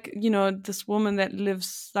she's like, this woman that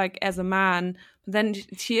lives like as a man, then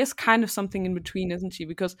she is kind of something in between, isn't she?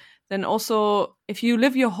 Because then also, if you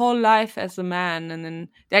live your whole life as a man, and then,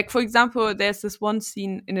 like, for example, there's this one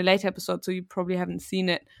scene in a later episode, so you probably haven't seen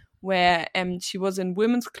it, where she was in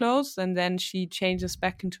women's clothes, and then she changes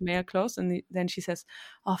back into male clothes, and then she says,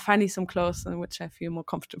 "Oh, finally some clothes in which I feel more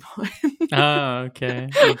comfortable." oh, okay.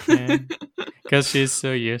 Because she's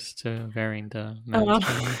so used to wearing the men's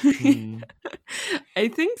clothes. I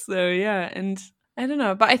think so, yeah. And I don't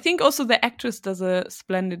know, but I think also the actress does a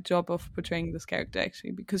splendid job of portraying this character,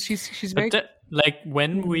 actually, because she's very like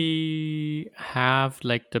when we have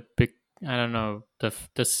like the big, I don't know,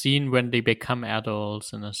 the scene when they become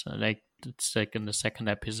adults, and like it's like in the second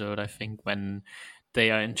episode, I think, when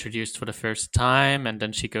they are introduced for the first time, and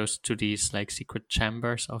then she goes to these like secret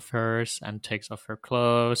chambers of hers and takes off her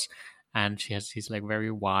clothes, and she has these like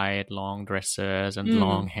very wide long dresses and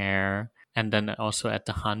long hair. And then also at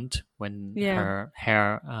the hunt, when her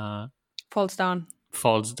hair falls down,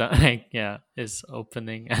 like, is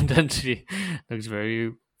opening, and then she looks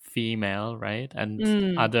very female, right?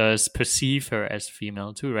 And others perceive her as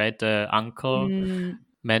female too, right? The uncle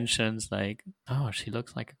mentions like, oh, she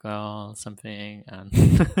looks like a girl, something, and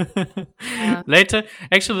later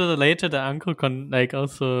the uncle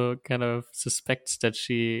also kind of suspects that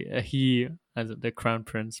he as the crown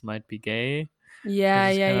prince might be gay. Yeah.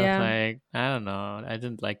 Like, I don't know. I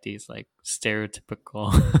didn't like these like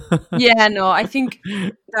stereotypical. Yeah, no, I think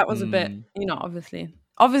that was a bit,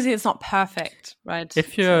 obviously it's not perfect, right?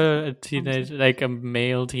 If you're a teenager, like a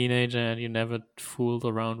male teenager, and you never fooled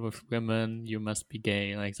around with women, you must be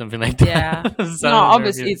gay, like something like that. Yeah. No,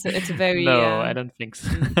 obviously it's a very no, I don't think so.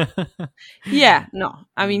 Yeah, no.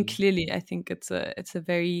 I mean, clearly, I think it's a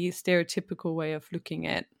very stereotypical way of looking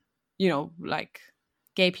at, like,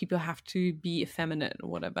 gay people have to be effeminate or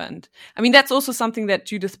whatever. And I mean, that's also something that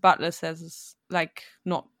Judith Butler says is like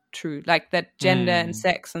not true, like that gender and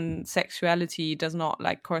sex and sexuality does not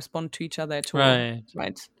like correspond to each other at all,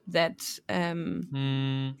 right? That I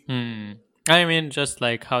mean, just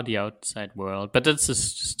like how the outside world, but it's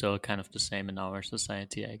still kind of the same in our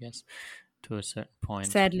society, I guess, to a certain point.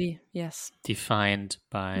 Sadly, yes. Defined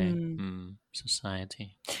by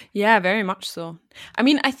society. Yeah, very much so. I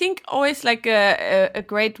mean, I think always like a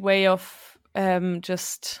great way of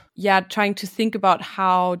just trying to think about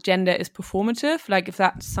how gender is performative, like if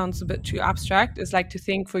that sounds a bit too abstract, is like to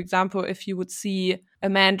think, for example, if you would see a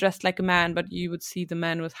man dressed like a man, but you would see the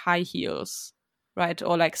man with high heels, right?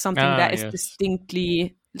 Or like something that is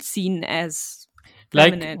distinctly seen as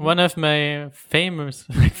feminine. Like one of my famous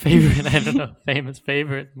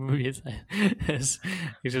favorite movies is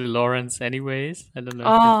usually Lawrence Anyways. I don't know if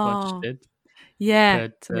you've watched it. Yeah,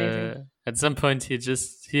 but it's amazing. At some point he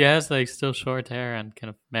has like still short hair and kind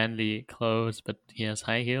of manly clothes, but he has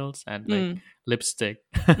high heels and like lipstick.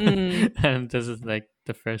 And this is like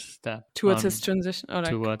the first step towards his transition.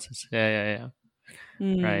 Towards his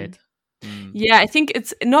right. Yeah, I think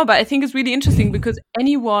it's really interesting because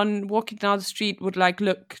anyone walking down the street would like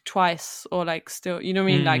look twice or like still, you know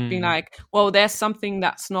what I mean? Like being like, well, there's something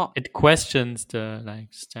that's not. It questions the like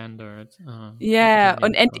standard. And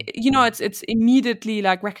it's immediately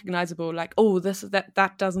like recognizable. Like, oh,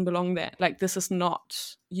 that doesn't belong there. Like this is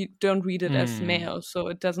not. You don't read it as male, so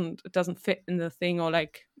it doesn't fit in the thing, or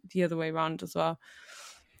like the other way around as well.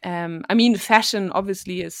 I mean, fashion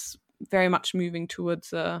obviously is very much moving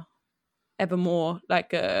towards ever more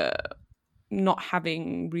like not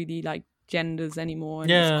having really like genders anymore.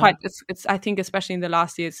 And it's I think especially in the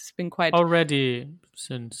last years it's been quite already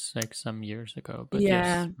since like some years ago. But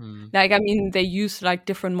like I mean they use like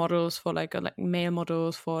different models for like male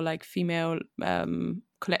models for like female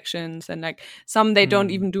collections, and like some they don't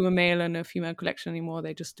even do a male and a female collection anymore.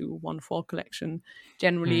 They just do one fall collection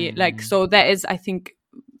generally. Like so there is I think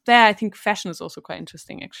fashion is also quite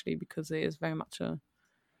interesting actually, because it is very much a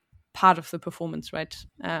part of the performance, right?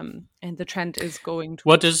 And the trend is going to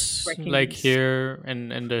what is like here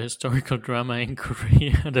in the historical drama in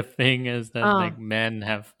Korea. The thing is that like men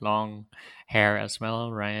have long hair as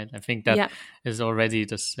well, right? I think that is already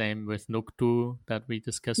the same with Nokdu that we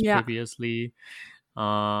discussed previously.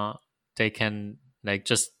 They can like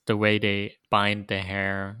just the way they bind their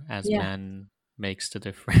hair as men makes the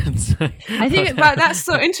difference. I think that's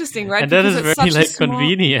so interesting, right? And that is very like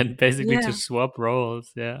convenient basically to swap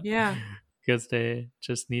roles. Because they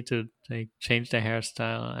just need to like change their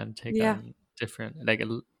hairstyle and take on different, like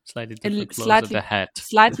a slightly different clothes at the head.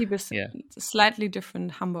 Slightly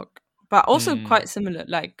different Hamburg, but also quite similar.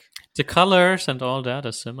 Like The colors and all that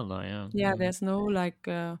are similar. Yeah. Yeah, there's no like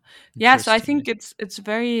so I Interesting. think it's a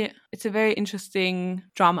very interesting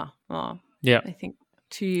drama. Yeah, I think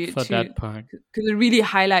to for that part. because it really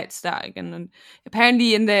highlights that again. And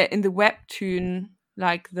apparently in the webtoon,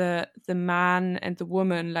 like the man and the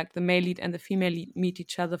woman, like the male lead and the female lead, meet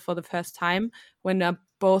each other for the first time when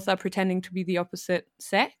both are pretending to be the opposite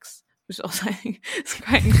sex, which also I think is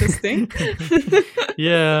quite interesting.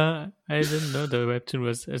 Yeah, I didn't know the webtoon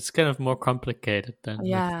was. It's kind of more complicated than.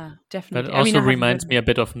 Yeah, But definitely. it also I haven't reminds read me a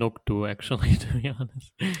bit of Noctu, actually, to be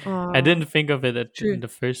honest. I it. didn't think of it True. in the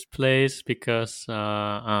first place because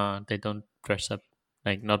they don't dress up,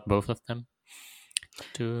 like not both of them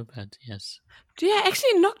do, but yes. Yeah,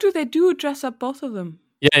 actually, in Noctu they do dress up both of them.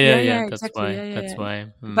 Yeah. That's Exactly. why. That's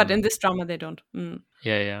why. But in this drama, they don't.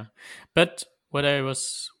 Yeah. But what I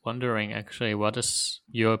was wondering, actually, what is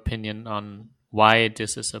your opinion on why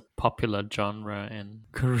this is a popular genre in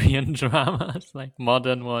Korean dramas, like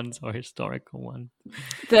modern ones or historical ones?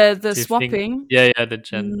 The Do you think- swapping. the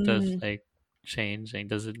genders like changing.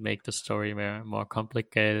 Does it make the story more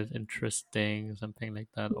complicated, interesting, something like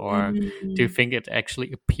that? Or do you think it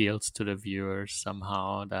actually appeals to the viewers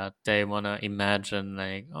somehow, that they want to imagine,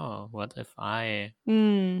 like, oh, what if I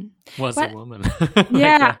was a woman?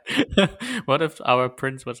 Yeah. What if our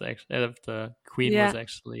prince was actually, if the queen Yeah. was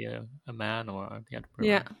actually a man, or the other way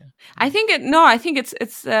Yeah. around? I think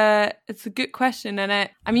it's a good question, and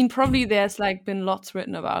I mean probably there's like been lots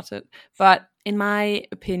written about it, but in my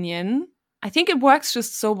opinion, I think it works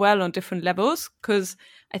just so well on different levels, because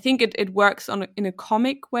I think it works in a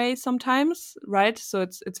comic way sometimes, right? So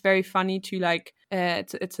it's very funny to like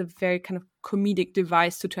it's a very kind of comedic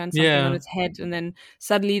device to turn something on its head, and then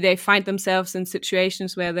suddenly they find themselves in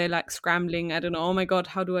situations where they're like scrambling. I don't know. Oh my god,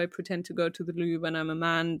 how do I pretend to go to the loo when I'm a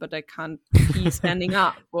man, but I can't pee standing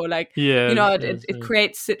up? Or like it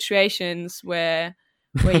creates situations where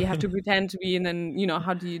you have to pretend to be, and then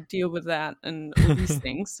how do you deal with that and all these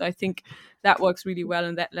things. So I think that works really well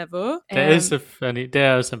on that level. There are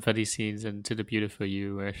some funny scenes in To the Beautiful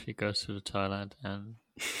You where she goes to the toilet and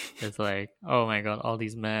it's like, oh my god, all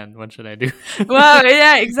these men, what should I do? Well,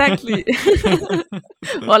 yeah, exactly.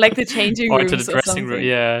 Or like the changing rooms, or to the dressing room,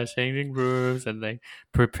 something. changing rooms, and like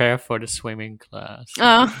prepare for the swimming class.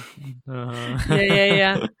 Yeah.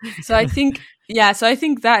 So I think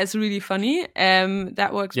that is really funny. That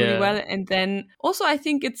works really well. And then also I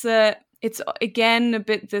think it's again a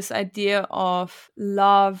bit this idea of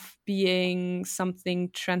love being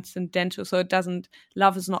something transcendental. So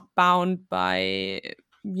love is not bound by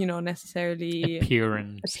necessarily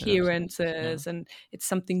appearances, and it's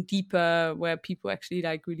something deeper where people actually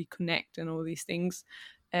like really connect and all these things.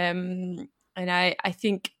 And I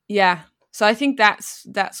think so I think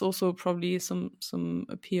that's also probably some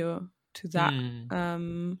appeal to that.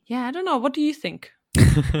 I don't know, what do you think?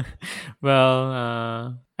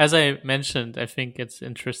 Well, as I mentioned, I think it's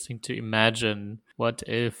interesting to imagine what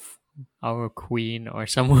if our queen or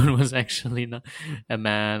someone was actually not a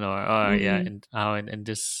man, or and how in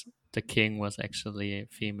this the king was actually a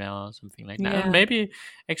female or something like that. And maybe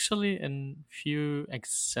actually in few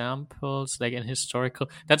examples, like in historical,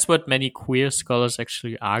 that's what many queer scholars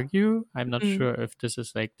actually argue. I'm not sure if this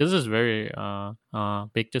is very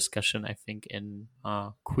big discussion, I think, in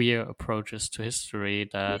queer approaches to history,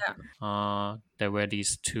 that there were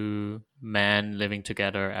these two men living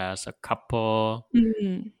together as a couple,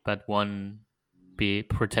 but one be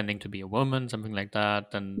pretending to be a woman, something like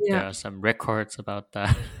that. And there are some records about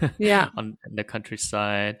that on the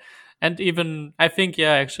countryside. And even, I think,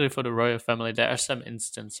 actually for the royal family, there are some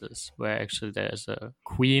instances where actually there's a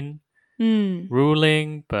queen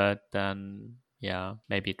ruling, but then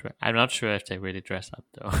maybe I'm not sure if they really dress up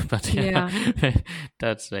though. But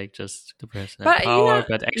that's like just the person in power.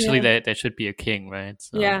 But actually, there should be a king, right?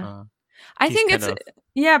 So, I think it's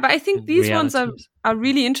but I think these ones are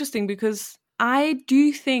really interesting, because I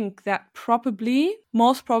do think that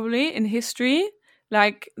most probably in history,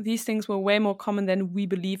 like these things were way more common than we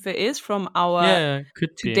believe it is from our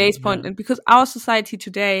today's point. And because our society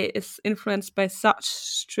today is influenced by such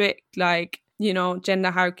strict, like,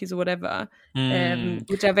 gender hierarchies or whatever,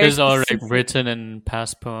 which are very there's all like written in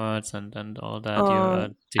passports and all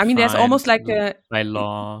that. I mean, there's almost like by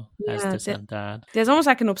law as this and that. There's almost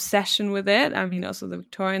like an obsession with it. I mean, also the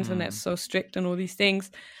Victorians, and they're so strict and all these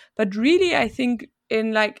things. But really, I think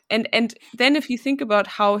in like, and then if you think about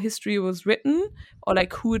how history was written, or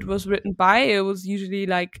like who it was written by, it was usually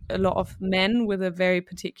like a lot of men with a very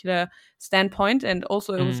particular standpoint, and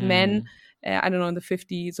also it was men, I don't know, in the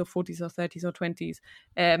 50s or 40s or 30s or 20s,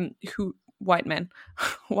 who white men,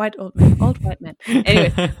 old white men.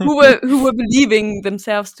 Anyway, who were believing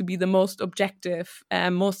themselves to be the most objective,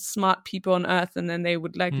 most smart people on earth, and then they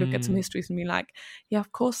would like look at some histories and be like, yeah,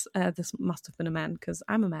 of course, this must have been a man because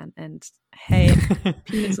I'm a man, and hey,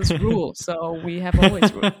 penises rule, so we have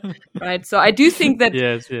always ruled, right? So I do think that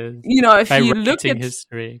yes. you know, if by you look at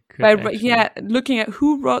history, looking at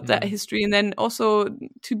who wrote that history, and then also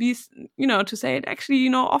to be, you know, to say it actually, you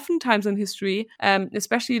know, oftentimes in history,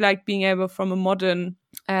 especially like being able from a modern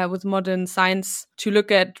with modern science to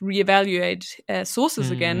look at reevaluate sources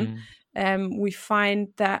again, we find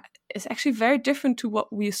that it's actually very different to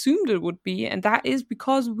what we assumed it would be, and that is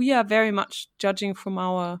because we are very much judging from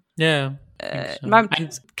our so.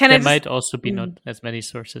 Might also be not as many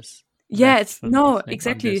sources. Yeah, it's no,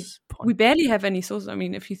 exactly. We barely have any sources. I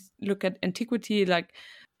mean, if you look at antiquity, like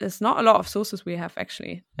there's not a lot of sources we have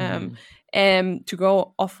actually to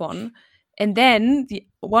go off on. And then the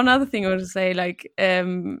one other thing I want to say, like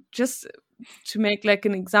just to make like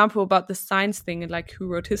an example about the science thing and like who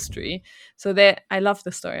wrote history. So there, I love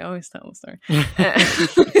the story. I always tell the story.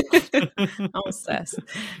 I'm obsessed.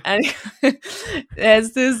 And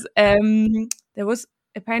there's this. There was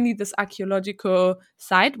apparently this archaeological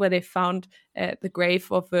site where they found the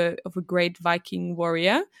grave of a great Viking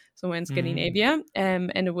warrior somewhere in Scandinavia,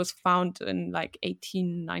 and it was found in like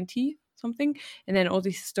 1890 something. And then all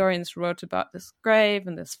these historians wrote about this grave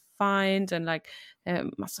and this find, and like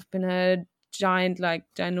must have been a giant, like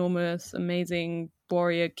ginormous, amazing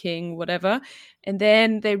warrior king, whatever. And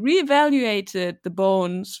then they reevaluated the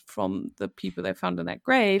bones from the people they found in that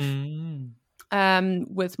grave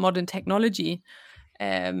with modern technology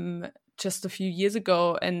just a few years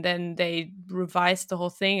ago, and then they revised the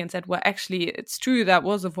whole thing and said, well, actually it's true, that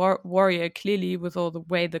was a warrior clearly with all the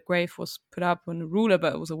way the grave was put up on a ruler,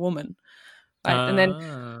 but it was a woman, right? And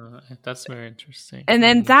then that's very interesting. And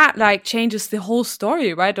then that like changes the whole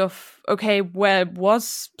story, right? Of okay, well,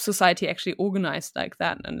 was society actually organized like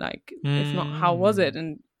that, and like if not, how was it?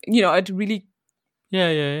 And you know, it really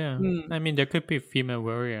I mean, there could be female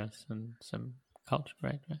warriors in some culture,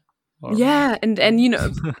 right? Yeah, and you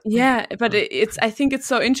know, yeah, but it's I think it's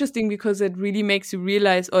so interesting because it really makes you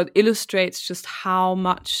realize, or it illustrates just how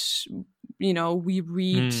much, you know, we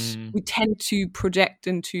tend to project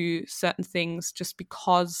into certain things just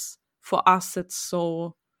because for us it's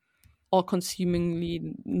so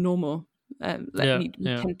all-consumingly normal. We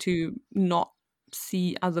tend to not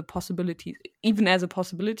see other possibilities, even as a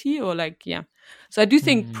possibility, or like So I do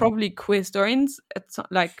think probably queer historians, it's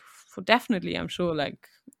not like for definitely, I'm sure, like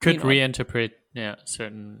could reinterpret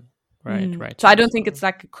certain right. So I don't think it's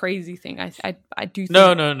like a crazy thing. I do think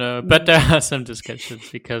no, but there are some discussions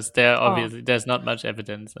because there obviously there's not much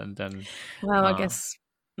evidence, and then I guess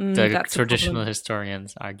the traditional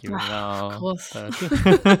historians argue of course.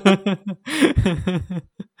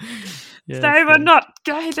 Yes, they were not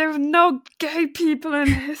gay. There were no gay people in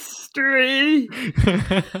history.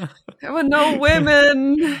 There were no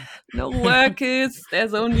women, no workers.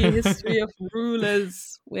 There's only a history of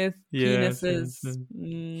rulers with penises.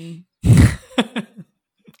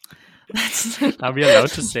 Are we allowed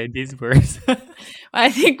to say these words? I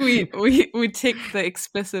think we tick the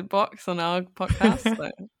explicit box on our podcast.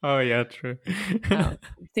 So. Oh yeah, true. I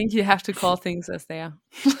think you have to call things as they are.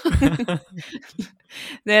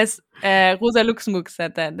 There's Rosa Luxemburg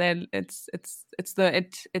said that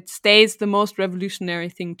it stays the most revolutionary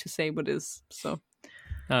thing to say what is. So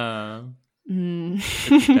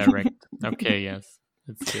it's direct. Okay, yes.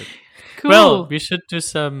 That's good. Cool. Well, we should do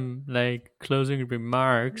some like closing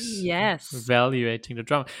remarks. Yes. Evaluating the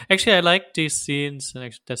drama. Actually, I like these scenes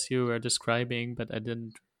that you were describing, but I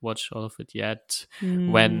didn't watch all of it yet.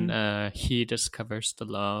 When he discovers the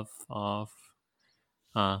love of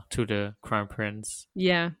to the crown prince.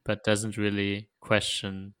 Yeah. But doesn't really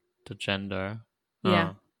question the gender.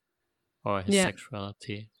 Or his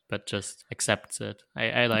sexuality, but just accepts it.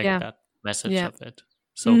 I like that message of it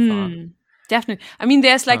so far. Definitely. I mean,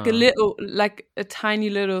 there's like a tiny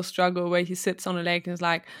little struggle where he sits on a lake and is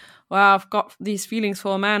like, well, I've got these feelings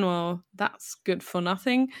for a man. Well, that's good for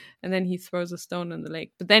nothing. And then he throws a stone in the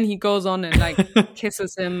lake. But then he goes on and like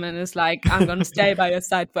kisses him and is like, I'm going to stay by your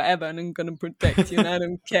side forever and I'm going to protect you and I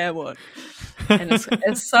don't care what. And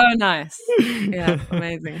it's so nice. Yeah,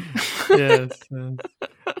 amazing. Yes.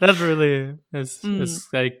 That really is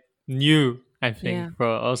like new. I think for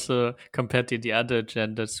also compared to the other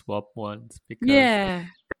gender swap ones, because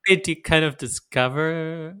they kind of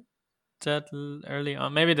discover that early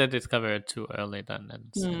on. Maybe they discover it too early then,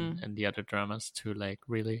 and the other dramas to like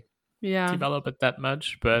really develop it that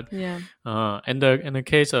much. But in the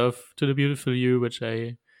case of To the Beautiful You, which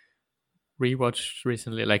I rewatched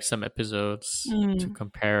recently, like some episodes to Mm.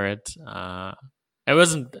 compare it. It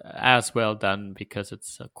wasn't as well done because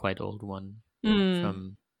it's a quite old one Mm.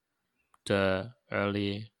 from the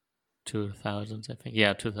early 2000s, I think.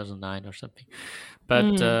 Yeah, 2009 or something.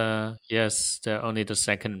 But yes, only the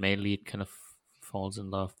second main lead kind of falls in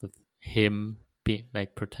love with him, being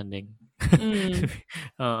like pretending. Mm.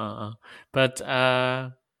 But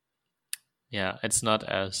yeah, it's not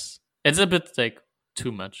as. It's a bit like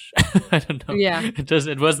too much. I don't know. Yeah.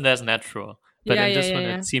 It wasn't as natural. But Yeah, in yeah, this yeah, one,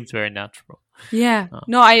 yeah. it seems very natural. Yeah. Oh.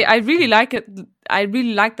 No, I really like it. I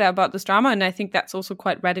really like that about this drama, and I think that's also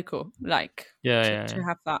quite radical. Like to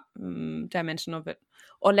have that dimension of it,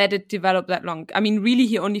 or let it develop that long. I mean, really,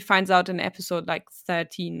 he only finds out in episode like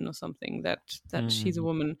 13 or something that she's a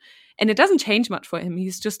woman, and it doesn't change much for him.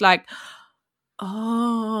 He's just like,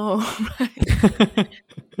 oh,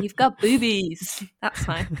 you've got boobies. That's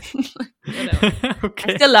fine.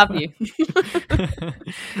 Okay. I still love you.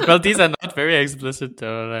 Well, these are not very explicit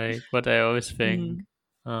though, like what I always think.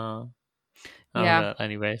 Yeah. Well,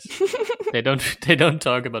 anyways, they don't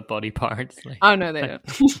talk about body parts. Like, oh no, they don't.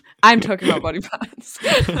 I'm talking about body parts.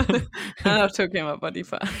 I'm not talking about body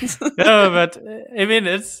parts. No, but I mean,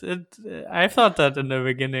 I thought that in the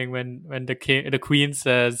beginning when the queen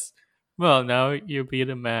says, "Well, now you be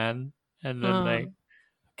the man," and then like,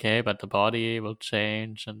 okay, but the body will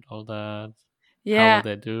change and all that. Yeah. How will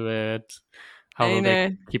they do it? How will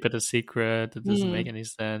they keep it a secret? It doesn't make any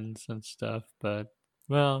sense and stuff. But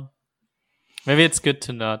well, maybe it's good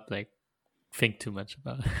to not like think too much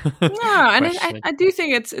about it. No, and I do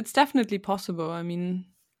think it's definitely possible. I mean,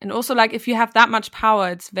 and also like if you have that much power,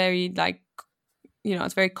 it's very like,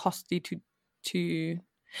 it's very costly to,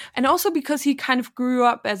 and also because he kind of grew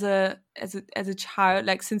up as a child,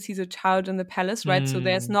 like since he's a child in the palace, right? So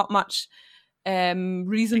there's not much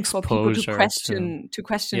reason exposure for people to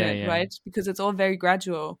question it, yeah. right? Because it's all very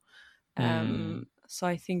gradual. So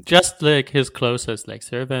I think just like his closest like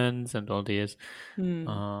servants and all these in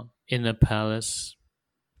the palace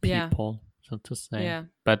people, so to say. Yeah.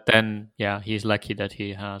 But then he's lucky that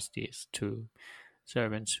he has these two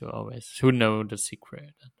servants who know the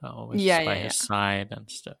secret and are always by his side and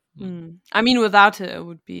stuff. I mean, without it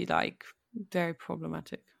would be like very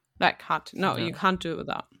problematic. Like hard to, you can't do it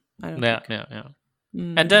without. I don't think. Yeah.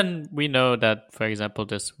 And then we know that, for example,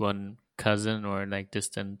 this one cousin or like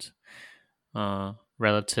distant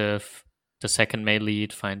relative, the second male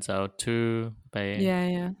lead finds out too.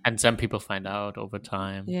 And some people find out over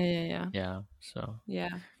time. Yeah. So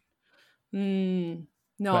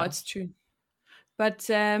no, it's true. But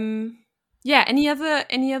any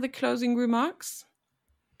other closing remarks?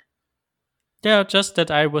 Yeah, just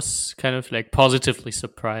that I was kind of like positively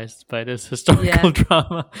surprised by this historical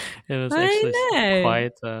drama. It was actually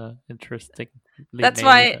quite interesting. That's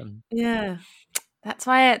why. That's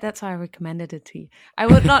why I recommended it to you. I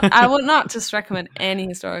would not just recommend any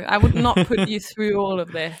historical. I would not put you through all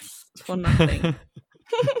of this for nothing.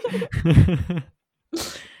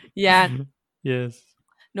 Yeah. Yes.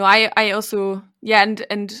 No, I also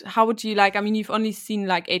and how would you like? I mean, you've only seen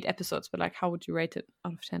like 8 episodes, but like, how would you rate it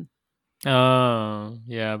out of 10? Oh,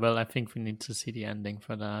 yeah. Well, I think we need to see the ending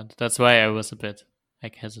for that. That's why I was a bit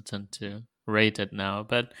like hesitant to rate it now.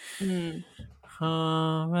 But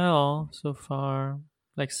well, so far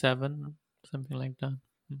like 7, something like that.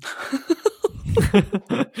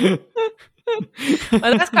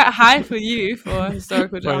 Well, that's quite high for you for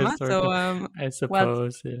historical drama. So I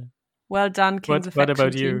suppose, well done, Kings of What about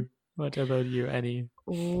Action you? team. What about you, Annie?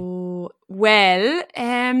 Oh, well,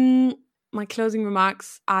 my closing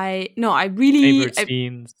remarks. I really favorite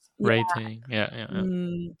scenes, rating. Yeah.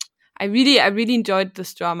 I really enjoyed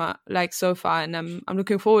this drama like so far, and I'm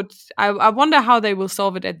looking forward. I wonder how they will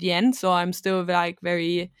solve it at the end. So I'm still like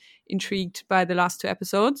very intrigued by the last 2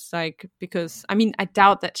 episodes, like because I mean I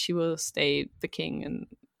doubt that she will stay the king, and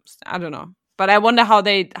I don't know. But I wonder how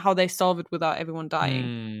they solve it without everyone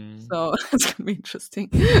dying. So it's gonna be interesting.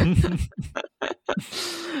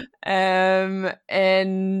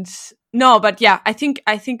 And no, but yeah, I think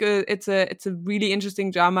it's a really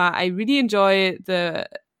interesting drama. I really enjoyed the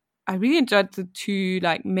 2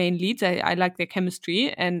 like main leads. I like their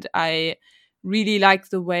chemistry, and I really like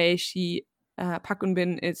the way Park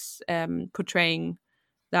Eun-bin is portraying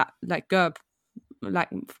that like Gerb, like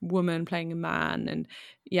woman playing a man, and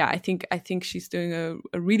I think she's doing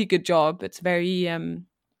a really good job. It's very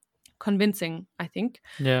convincing, I think.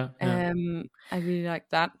 Yeah. I really like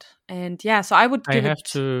that, and so I would give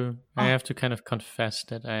I have to kind of confess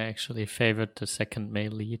that I actually favored the second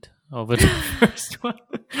male lead over the first one.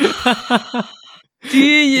 Do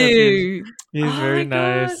you? He's very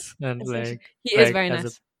nice, and he like is very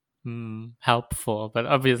nice. helpful, but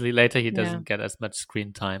obviously later he doesn't get as much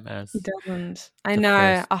screen time as he doesn't. I the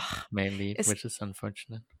know. first main lead, which is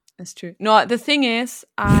unfortunate. That's true. No, the thing is,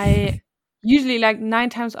 I usually, like 9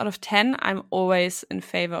 times out of 10, I'm always in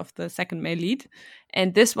favor of the second male lead,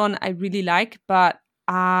 and this one I really like. But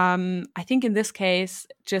I think in this case,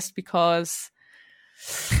 just because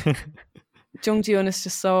Jung Ji-hoon is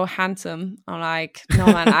just so handsome, I'm like, no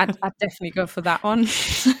man, I'd definitely go for that one.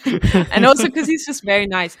 And also because he's just very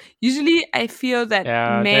nice. Usually I feel that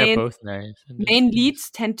they're both nice. Main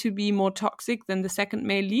leads tend to be more toxic than the second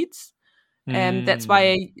male leads. And that's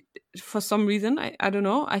why for some reason, I don't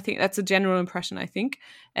know, I think that's a general impression, I think.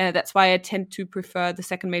 That's why I tend to prefer the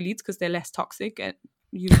second male leads, because they're less toxic and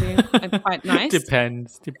usually and quite nice.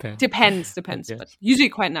 Depends, but usually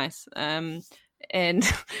quite nice.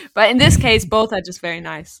 But in this case, both are just very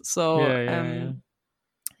nice. So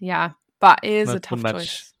but it is not a tough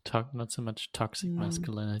choice. Not so much toxic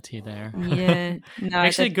masculinity there. Yeah, no,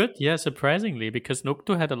 actually good. Yeah, surprisingly, because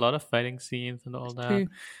Nokto had a lot of fighting scenes and all that. True.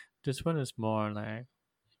 This one is more like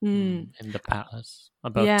in the palace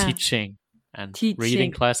about teaching and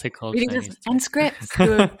reading classical Chinese and scripts.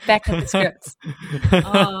 We're back at the scripts.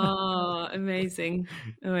 Oh, amazing.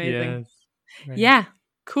 Yes, right. Yeah,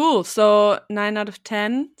 cool. So 9 out of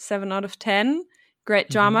 10, 7 out of 10.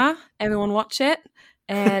 Great drama. Everyone watch it.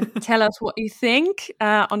 And tell us what you think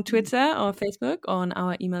on Twitter or Facebook on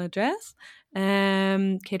our email address,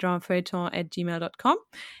 kdramafeuilleton@gmail.com.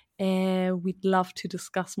 We'd love to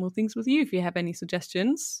discuss more things with you if you have any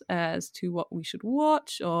suggestions as to what we should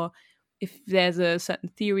watch, or if there's a certain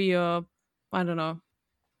theory or, I don't know,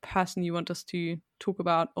 person you want us to talk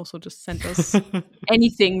about. Also, just send us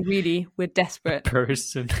anything, really. We're desperate.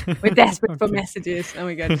 Person. We're desperate for messages. Oh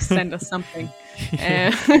my God, just send us something.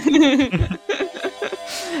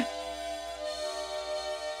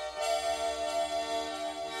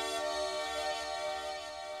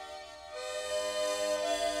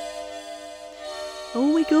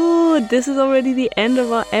 Oh my god, this is already the end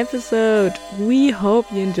of our episode. We hope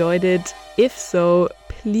you enjoyed it. If so,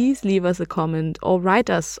 please leave us a comment or write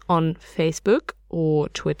us on Facebook or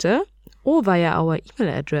Twitter or via our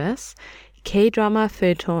email address,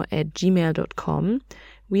 kdramafeuilleton@gmail.com.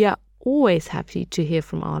 We are always happy to hear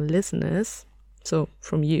from our listeners, so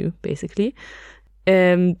from you, basically.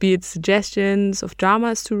 Be it suggestions of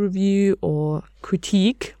dramas to review or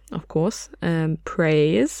critique, of course,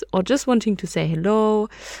 praise, or just wanting to say hello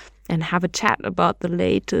and have a chat about the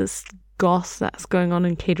latest goss that's going on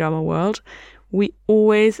in K-drama world. We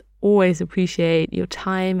always appreciate your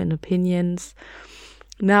time and opinions.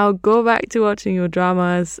 Now go back to watching your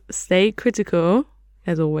dramas, stay critical,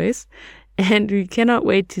 as always, and we cannot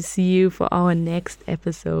wait to see you for our next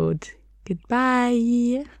episode.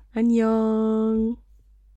 Goodbye! 안녕!